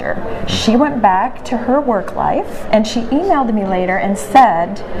director, she went back to her work life, and she emailed me later and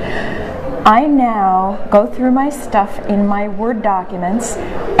said, I now go through my stuff in my Word documents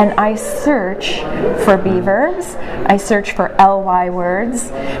and I search for be verbs, I search for ly words,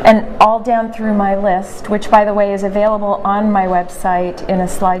 and all down through my list, which by the way is available on my website in a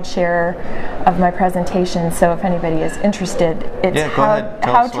slide share of my presentation, so if anybody is interested, it's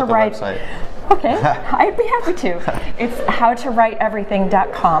how to write. Okay, I'd be happy to. It's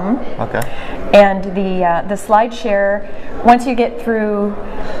howtowriteeverything.com. Okay. And the slide share, once you get through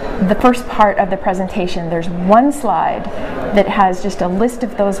the first part of the presentation, there's one slide that has just a list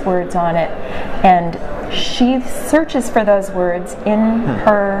of those words on it, and she searches for those words in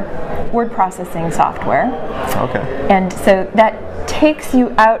her word processing software. Okay. And so that takes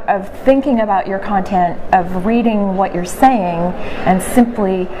you out of thinking about your content, of reading what you're saying, and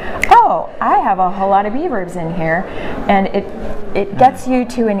simply, oh, I have a whole lot of be verbs in here, and it gets you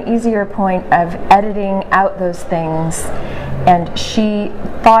to an easier point of editing out those things. And she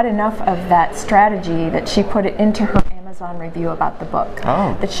thought enough of that strategy that she put it into her Amazon review about the book.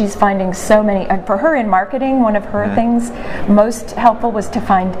 Oh. That she's finding so many, and for her in marketing, one of her things most helpful was to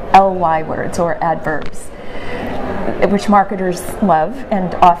find ly words or adverbs, which marketers love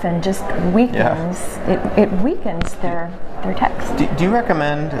and often just weakens, it weakens their text. Do you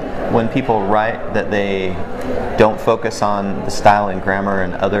recommend when people write that they don't focus on the style and grammar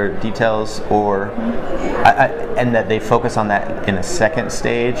and other details, or and that they focus on that in a second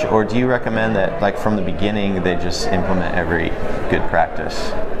stage, or do you recommend that like from the beginning they just implement every good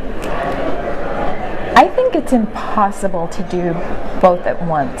practice? I think it's impossible to do both at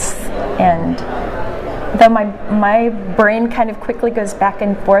once, and though my brain kind of quickly goes back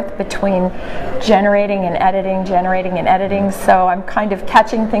and forth between generating and editing, so I'm kind of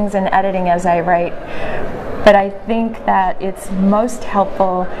catching things in editing as I write. but I think that it's most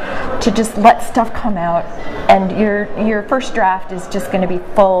helpful to just let stuff come out, and your first draft is just going to be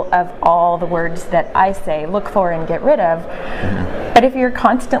full of all the words that I say look for and get rid of. But if you're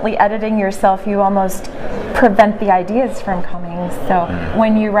constantly editing yourself, you almost prevent the ideas from coming. So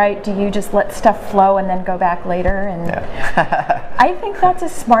when you write, do you just let stuff flow and then go back later? And I think that's a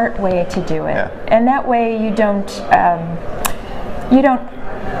smart way to do it. And that way you don't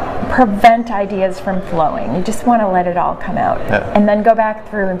prevent ideas from flowing. You just want to let it all come out, and then go back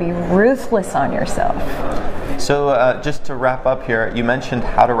through and be ruthless on yourself. So just to wrap up here, you mentioned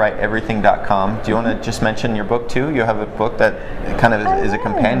howtowriteeverything.com. Do you want to just mention your book too? You have a book that kind of is a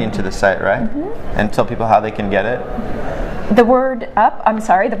companion to the site, right? And tell people how they can get it. The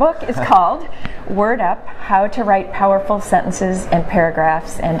book is called Word Up: How to Write Powerful Sentences and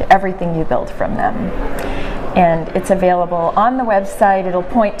Paragraphs and Everything You Build from Them. And it's available on the website. It'll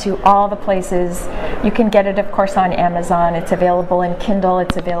point to all the places. You can get it, of course, on Amazon. It's available in Kindle.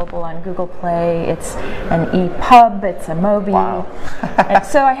 It's available on Google Play. It's an EPUB. It's a Mobi. Wow. And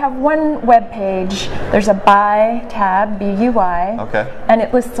so I have one web page. There's a Buy tab, B-U-Y. Okay. And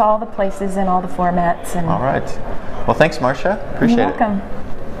it lists all the places and all the formats. And all right. Well, thanks, Marcia. Appreciate it. You're welcome.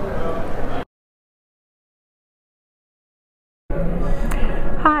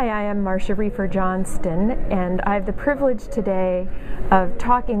 Hi, I am Marcia Reefer Johnston, and I have the privilege today of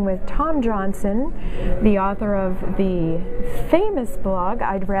talking with Tom Johnson, the author of the famous blog,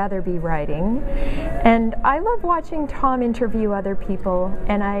 I'd Rather Be Writing. And I love watching Tom interview other people,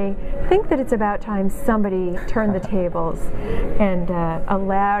 and I think that it's about time somebody turned the tables and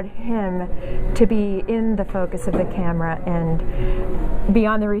allowed him to be in the focus of the camera and be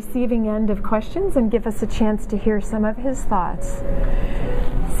on the receiving end of questions and give us a chance to hear some of his thoughts.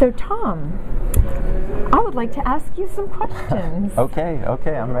 So Tom, I would like to ask you some questions. Okay,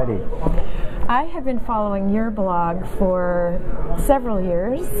 I'm ready. I have been following your blog for several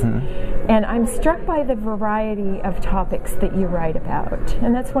years, and I'm struck by the variety of topics that you write about.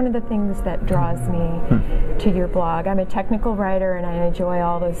 And that's one of the things that draws me to your blog. I'm a technical writer and I enjoy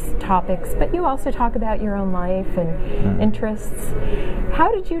all those topics, but you also talk about your own life and interests.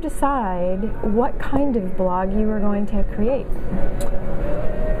 How did you decide what kind of blog you were going to create?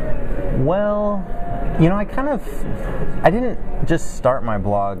 Well, you know, I didn't just start my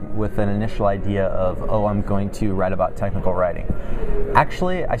blog with an initial idea of, oh, I'm going to write about technical writing.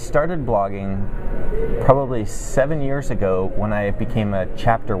 Actually, I started blogging probably 7 years ago when I became a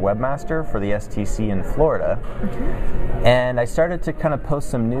chapter webmaster for the STC in Florida. And I started to kind of post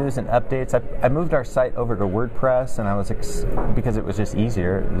some news and updates. I moved our site over to WordPress, and I was because it was just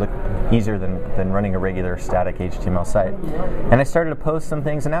easier than running a regular static HTML site. And I started to post some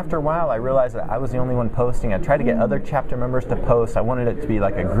things, and after a while I realized that I was the only one posting. I tried to get other chapter members to post. I wanted it to be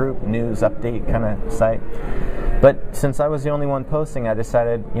like a group news update kind of site. But since I was the only one posting, I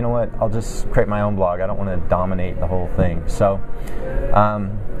decided, you know what, I'll just create my own blog. I don't want to dominate the whole thing. So,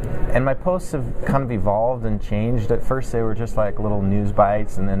 and my posts have kind of evolved and changed. At first they were just like little news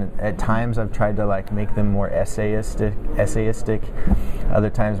bites, and then at times I've tried to like make them more essayistic, other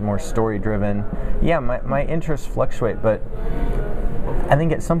times more story driven. Yeah, my interests fluctuate, but I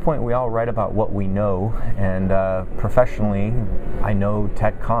think at some point we all write about what we know, and professionally I know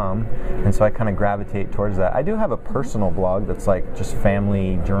tech comm, and so I kind of gravitate towards that. I do have a personal blog that's like just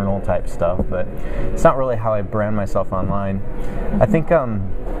family journal type stuff, but it's not really how I brand myself online. I think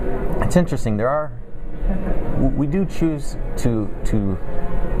it's interesting. We do choose to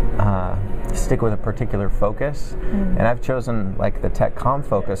stick with a particular focus, and I've chosen like the tech comm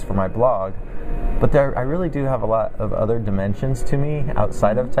focus for my blog. But I really do have a lot of other dimensions to me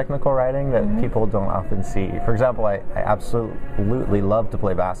outside of technical writing that people don't often see. For example, I absolutely love to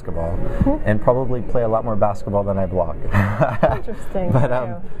play basketball, and probably play a lot more basketball than I blog. Interesting.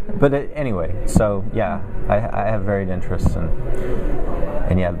 But anyway, so yeah, I have varied interests,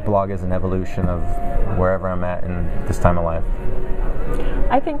 and yeah, the blog is an evolution of wherever I'm at in this time of life.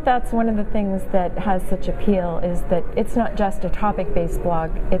 I think that's one of the things that has such appeal, is that it's not just a topic-based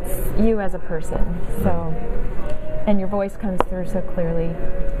blog, it's you as a person. So, and your voice comes through so clearly,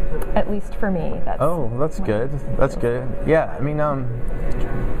 at least for me. That's good. That's good. Yeah, I mean,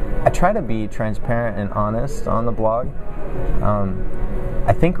 I try to be transparent and honest on the blog.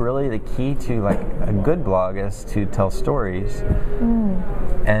 I think really the key to like a good blog is to tell stories,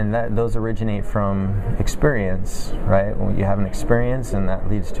 and those originate from experience, right? When you have an experience, and that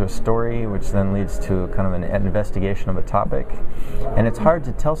leads to a story, which then leads to kind of an investigation of a topic. And it's hard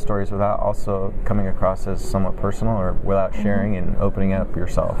to tell stories without also coming across as somewhat personal, or without sharing and opening up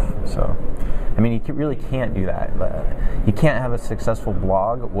yourself. So I mean, you really can't do that. You can't have a successful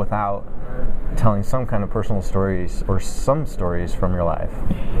blog without telling some kind of personal stories or some stories from your life.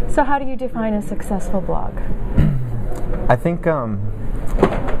 So how do you define a successful blog? I think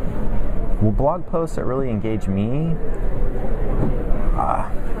blog posts that really engage me,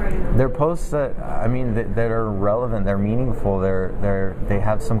 they're posts that that are relevant, they're meaningful, they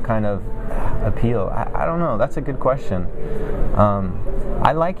have some kind of appeal. I don't know. That's a good question.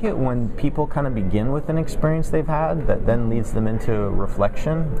 I like it when people kind of begin with an experience they've had that then leads them into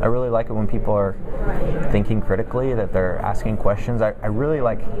reflection. I really like it when people are thinking critically, that they're asking questions. I really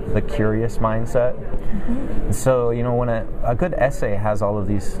like the curious mindset. Mm-hmm. So, when a good essay has all of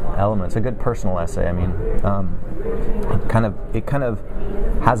these elements, a good personal essay, it kind of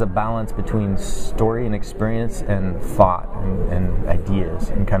has a balance between story and experience and thought and ideas,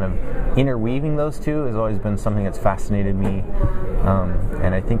 and kind of interweaving those two has always been something that's fascinated me,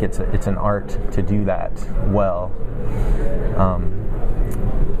 and I think it's an art to do that well.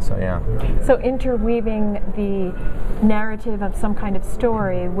 So yeah. So interweaving the narrative of some kind of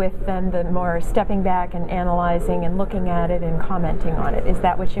story with then the more stepping back and analyzing and looking at it and commenting on it. Is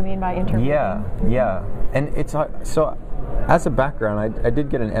that what you mean by interweaving? Yeah. And it's so. As a background, I did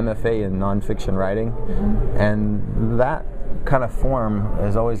get an MFA in nonfiction writing, mm-hmm. and that kind of form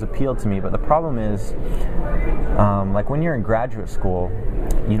has always appealed to me. But the problem is, like when you're in graduate school,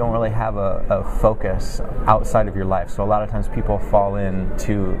 you don't really have a focus outside of your life. So a lot of times people fall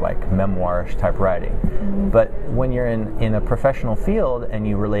into like memoirish type writing. Mm-hmm. But when you're in a professional field and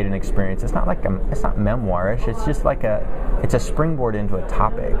you relate an experience, it's not memoirish. It's just like it's a springboard into a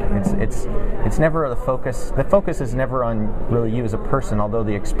topic. It's never the focus. The focus is never on really you as a person, although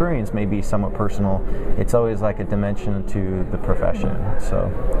the experience may be somewhat personal. It's always like a dimension to the profession.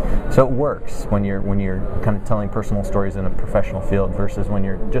 So it works when you're kind of telling personal stories in a professional field versus when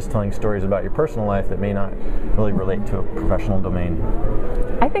you're just telling stories about your personal life that may not really relate to a professional domain.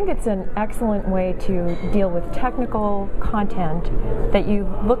 I think it's an excellent way to deal with technical content, that you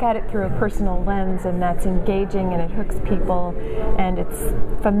look at it through a personal lens, and that's engaging and it hooks people and it's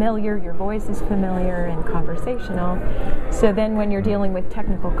familiar, your voice is familiar and conversational. So then when you're dealing with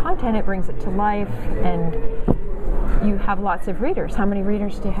technical content, it brings it to life and you have lots of readers. How many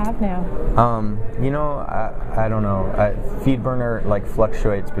readers do you have now? I don't know. FeedBurner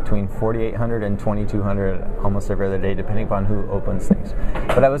fluctuates between 4,800 and 2,200 almost every other day, depending upon who opens things.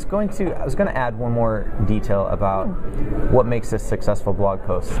 But I was going to add one more detail about what makes a successful blog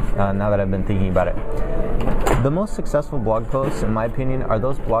post. Now that I've been thinking about it, the most successful blog posts, in my opinion, are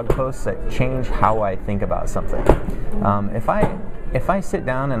those blog posts that change how I think about something. If I sit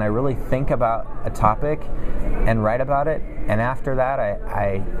down and I really think about a topic and write about it, and after that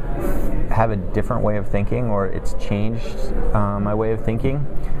I have a different way of thinking, or it's changed my way of thinking,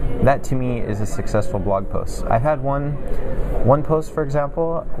 that to me is a successful blog post. I've had one post, for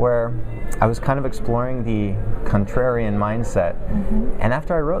example, where I was kind of exploring the contrarian mindset, mm-hmm. and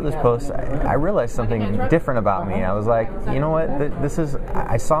after I wrote this post, I realized something different about me. I was like, you know what,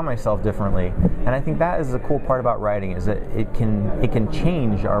 I saw myself differently, and I think that is the cool part about writing, is that it can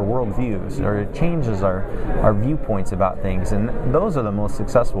change our worldviews, or it changes our viewpoints about things, and those are the most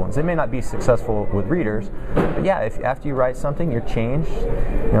successful ones. They may not be successful with readers, but yeah, if after you write something you're changed,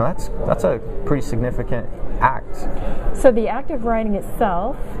 that's a pretty significant act. So the act of writing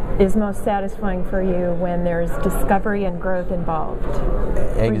itself is most satisfying for you when there's discovery and growth involved.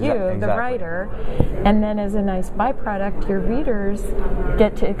 For you, the writer, and then as a nice byproduct, your readers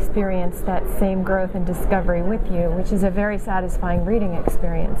get to experience that same growth and discovery with you, which is a very satisfying reading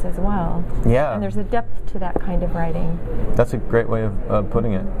experience as well. Yeah. And there's a depth to that kind of writing. That's a great way of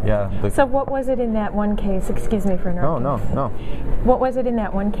putting it. Yeah. So what was it in that one case? Excuse me for interrupting. No. What was it in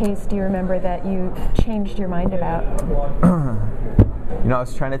that one case, do you remember, that you changed your mind about? I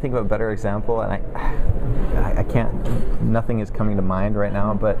was trying to think of a better example, and I can't, nothing is coming to mind right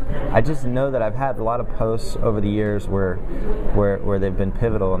now, but I just know that I've had a lot of posts over the years where they've been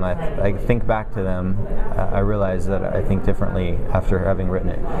pivotal, and I think back to them, I realize that I think differently after having written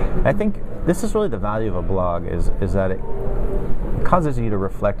it. I think this is really the value of a blog, is that it causes you to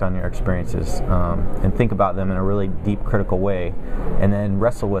reflect on your experiences and think about them in a really deep, critical way, and then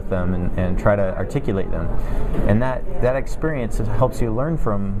wrestle with them and try to articulate them. And that experience helps you learn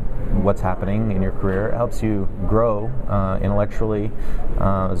from what's happening in your career. It helps you grow intellectually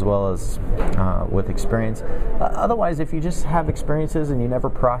as well as with experience. Otherwise, if you just have experiences and you never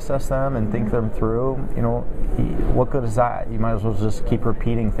process them and think them through, what good is that? You might as well just keep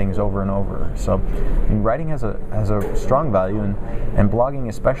repeating things over and over. So writing has a strong value, and blogging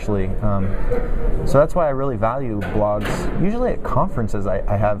especially. So that's why I really value blogs. Usually at conferences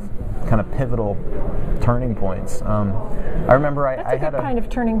I have kind of pivotal turning points. I remember I had a kind of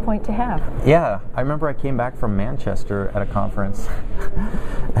turning point to have. Yeah, I remember I came back from Manchester at a conference,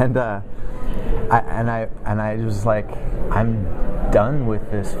 and I was like, I'm done with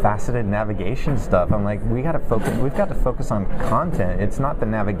this faceted navigation stuff. I'm like, we've got to focus on content. It's not the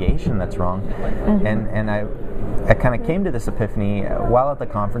navigation that's wrong. And I kind of came to this epiphany while at the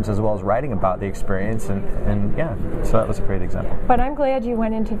conference, as well as writing about the experience, and yeah, so that was a great example. But I'm glad you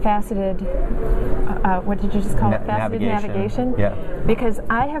went into faceted, what did you just call it? Faceted navigation? Yeah. Because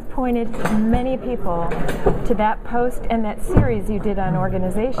I have pointed many people to that post and that series you did on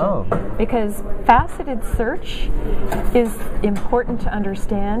organization. Oh. Because faceted search is important to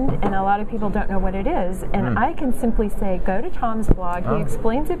understand, and a lot of people don't know what it is. And I can simply say, go to Tom's blog. He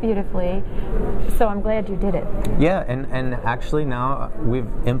explains it beautifully. So I'm glad you did it. Yeah, and actually now we've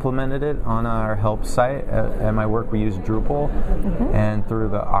implemented it on our help site. At my work, we use Drupal, and through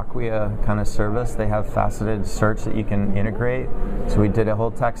the Acquia kind of service, they have faceted search that you can integrate. So we did a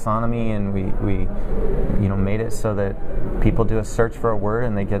whole taxonomy, and we made it so that people do a search for a word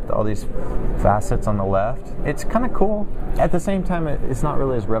and they get all these facets on the left. It's kind of cool. At the same time, it's not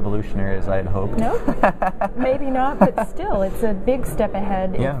really as revolutionary as I had hoped. No, maybe not, but still, it's a big step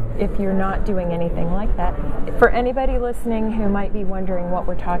ahead if you're not doing anything like that. For anybody listening who might be wondering what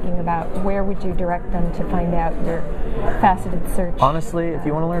we're talking about, where would you direct them to find out your faceted search? Honestly, if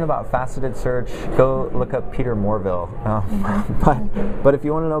you want to learn about faceted search, go look up Peter Morville. But if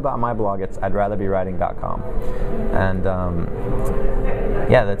you want to know about my blog, it's I'dRatherBeWriting.com. And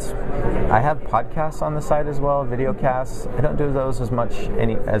I have podcasts on the site as well, video casts. I don't do those as much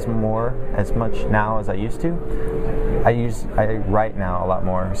now as I used to. I write now a lot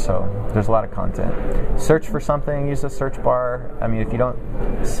more, so there's a lot of content. Search for something, use the search bar. I mean, if you don't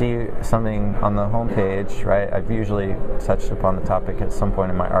see something on the homepage, right, I've usually touched upon the topic at some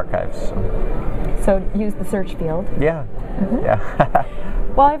point in my archives. So use the search field. Yeah. Yeah.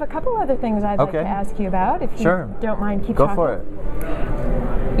 Well, I have a couple other things I'd like to ask you about, if you don't mind keep talking. Go for it.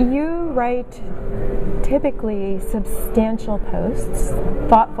 You write typically substantial posts,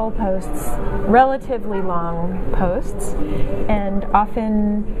 thoughtful posts, relatively long posts, and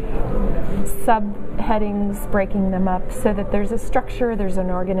often subheadings breaking them up so that there's a structure, there's an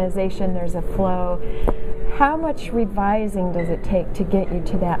organization, there's a flow. How much revising does it take to get you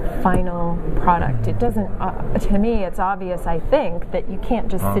to that final product? It doesn't, to me, it's obvious, I think, that you can't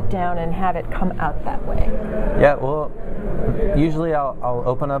just sit down and have it come out that way. Yeah, well, usually I'll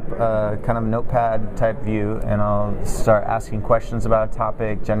open up a kind of notepad type view, and I'll start asking questions about a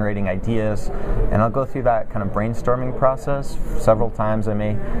topic, generating ideas, and I'll go through that kind of brainstorming process. Several times I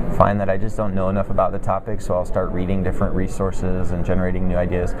may find that I just don't know enough about the topic, so I'll start reading different resources and generating new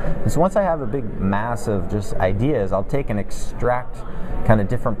ideas. And so once I have a big mass of just ideas, I'll take and extract kind of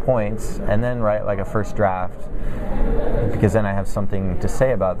different points and then write like a first draft, because then I have something to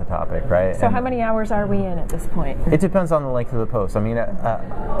say about the topic, right? So how many hours are we in at this point? It depends on the length of the post. I mean,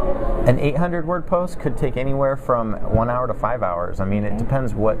 an 800-word post could take anywhere from 1 hour to 5 hours. I mean, it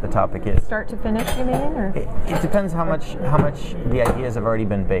depends what the topic is. Start to finish, you mean? Or? It depends how much the ideas have already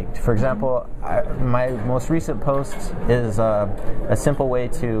been baked. For example, my most recent post is a simple way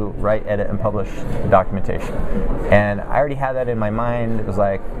to write, edit, and publish documentation. And I already had that in my mind. It was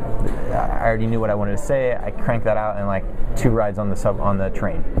like, I already knew what I wanted to say. I cranked that out in like 2 rides on the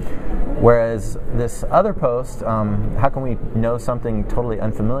train. Whereas this other post, how can we know something totally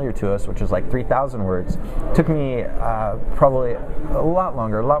unfamiliar to us, which is like 3,000 words, took me probably a lot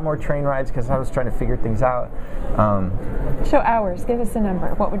longer, a lot more train rides, because I was trying to figure things out. So hours, give us a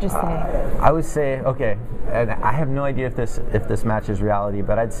number. What would you say? I would say, okay, and I have no idea if this matches reality,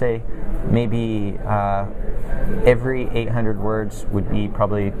 but I'd say maybe every 800 words would be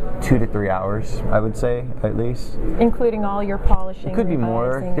probably 2 to 3 hours, I would say, at least. Including all your polishing, it could be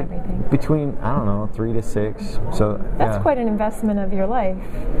more. Everything. Between, I don't know, 3 to 6. So that's quite an investment of your life.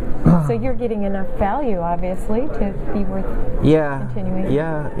 So you're getting enough value, obviously, to be worth continuing.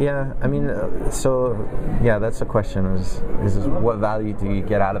 Yeah. I mean, that's the question: is what value do you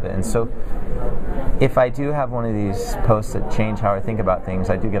get out of it? And so, if I do have one of these posts that change how I think about things,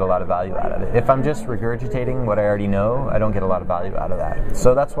 I do get a lot of value out of it. If I'm just regurgitating regurgitating what I already know, I don't get a lot of value out of that.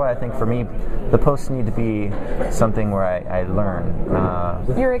 So that's why I think for me, the posts need to be something where I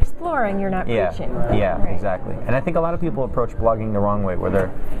learn. You're exploring, you're not preaching. Yeah, right. exactly. And I think a lot of people approach blogging the wrong way, where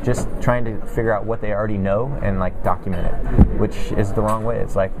they're just trying to figure out what they already know and like document it, which is the wrong way.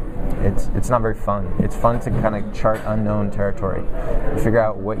 It's like, it's not very fun. It's fun to kind of chart unknown territory, figure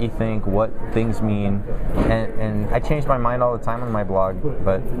out what you think, what things mean, and I change my mind all the time on my blog,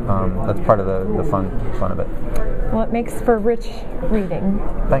 but that's part of the fun of it. Well, it makes for rich reading.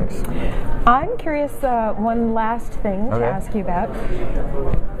 Thanks. I'm curious, one last thing to ask you about.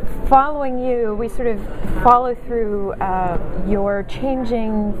 Following you, we sort of follow through your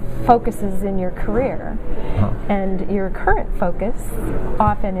changing focuses in your career. And your current focus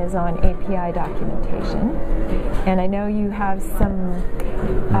often is on API documentation. And I know you have some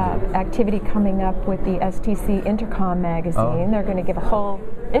activity coming up with the STC Intercom magazine. They're going to give a whole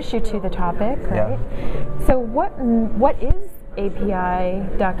issue to the topic, right? Yeah. So what is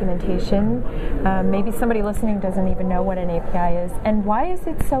API documentation? Maybe somebody listening doesn't even know what an API is, and why is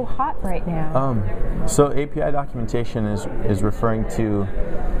it so hot right now? So API documentation is referring to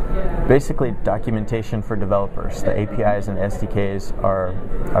basically documentation for developers. The APIs and SDKs are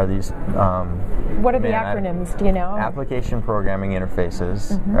these. What are the acronyms? Do you know? Application programming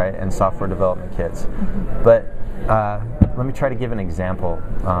interfaces, right, and software development kits. But let me try to give an example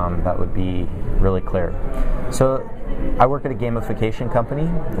that would be really clear. So I work at a gamification company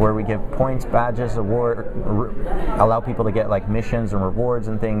where we give points, badges, allow people to get like missions and rewards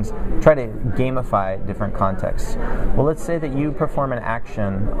and things, try to gamify different contexts. Well, let's say that you perform an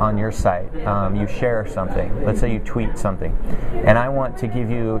action on your site, you share something, let's say you tweet something, and I want to give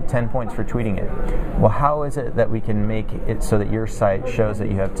you 10 points for tweeting it. Well, how is it that we can make it so that your site shows that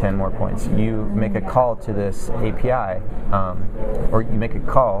you have 10 more points? You make a call to this API, or you make a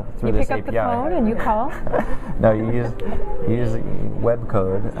call through this API. You pick up the phone and you call? No, you use web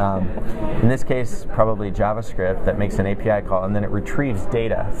code. In this case, probably JavaScript that makes an API call, and then it retrieves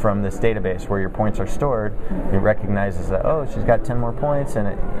data from this database where your points are stored. It recognizes that, oh, she's got 10 more points, and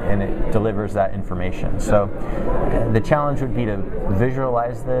it delivers that information. So the challenge would be to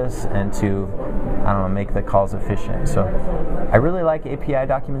visualize this and to, I don't know, make the calls efficient. So I really like API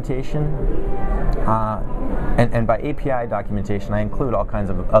documentation. And by API documentation, I include all kinds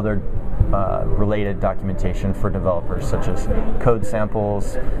of other related documentation for developers, such as code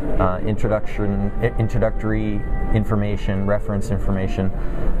samples, introductory information, reference information.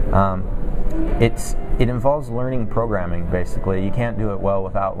 It involves learning programming, basically. You can't do it well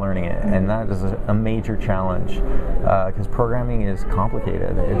without learning it, and that is a major challenge because programming is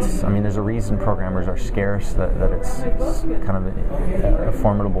complicated. There's a reason programmers are scarce, that it's kind of a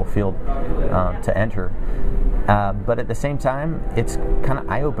formidable field to enter. But at the same time, it's kind of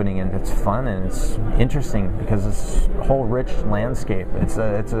eye-opening and it's fun and it's interesting because this whole rich landscape. It's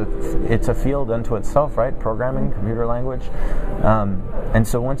a field unto itself, right? Programming, computer language, and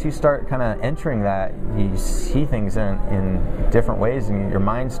so once you start kind of entering that, you see things in different ways, and your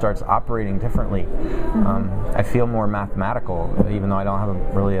mind starts operating differently. I feel more mathematical, even though I don't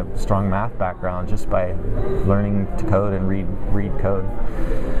have really a strong math background, just by learning to code and read code.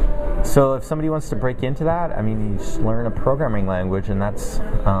 So if somebody wants to break into that, you just learn a programming language, and that's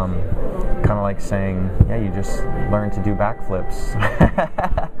kind of like saying, yeah, you just learn to do backflips.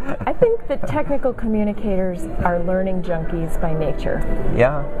 I think that technical communicators are learning junkies by nature.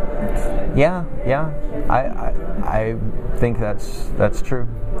 Yeah. I think that's true.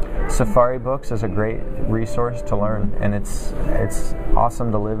 Safari Books is a great resource to learn, and it's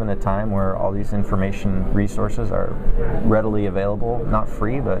awesome to live in a time where all these information resources are readily available, not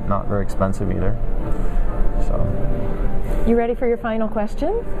free, but not very expensive either. So, you ready for your final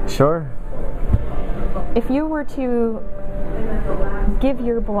question? Sure. If you were to give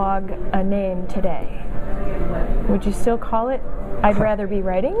your blog a name today, would you still call it I'd Rather Be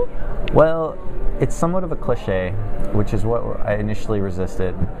Writing? Well, it's somewhat of a cliche, which is what I initially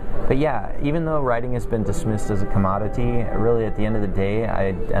resisted. But yeah, even though writing has been dismissed as a commodity, really at the end of the day, I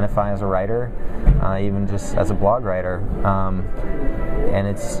identify as a writer, even just as a blog writer. And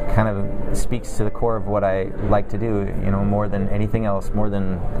it's kind of speaks to the core of what I like to do, more than anything else, more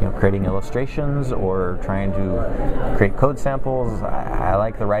than creating illustrations or trying to create code samples. I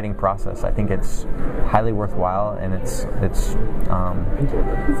like the writing process. I think it's highly worthwhile, and it's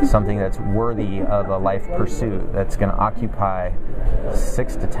something that's worthy of a life pursuit that's going to occupy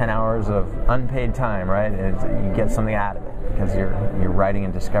 6 to 10 hours of unpaid time, right? And you get something out of it because you're writing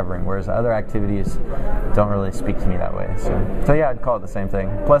and discovering, whereas other activities don't really speak to me that way. So yeah, I'd call it the same thing.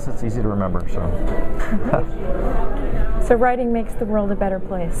 Plus, it's easy to remember. So. So writing makes the world a better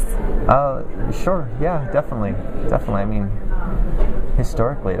place. Sure, yeah, definitely. I mean,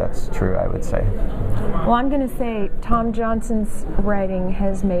 historically that's true, I would say. Well, I'm going to say Tom Johnson's writing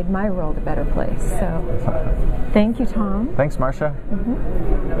has made my world a better place. So thank you, Tom. Thanks, Marcia.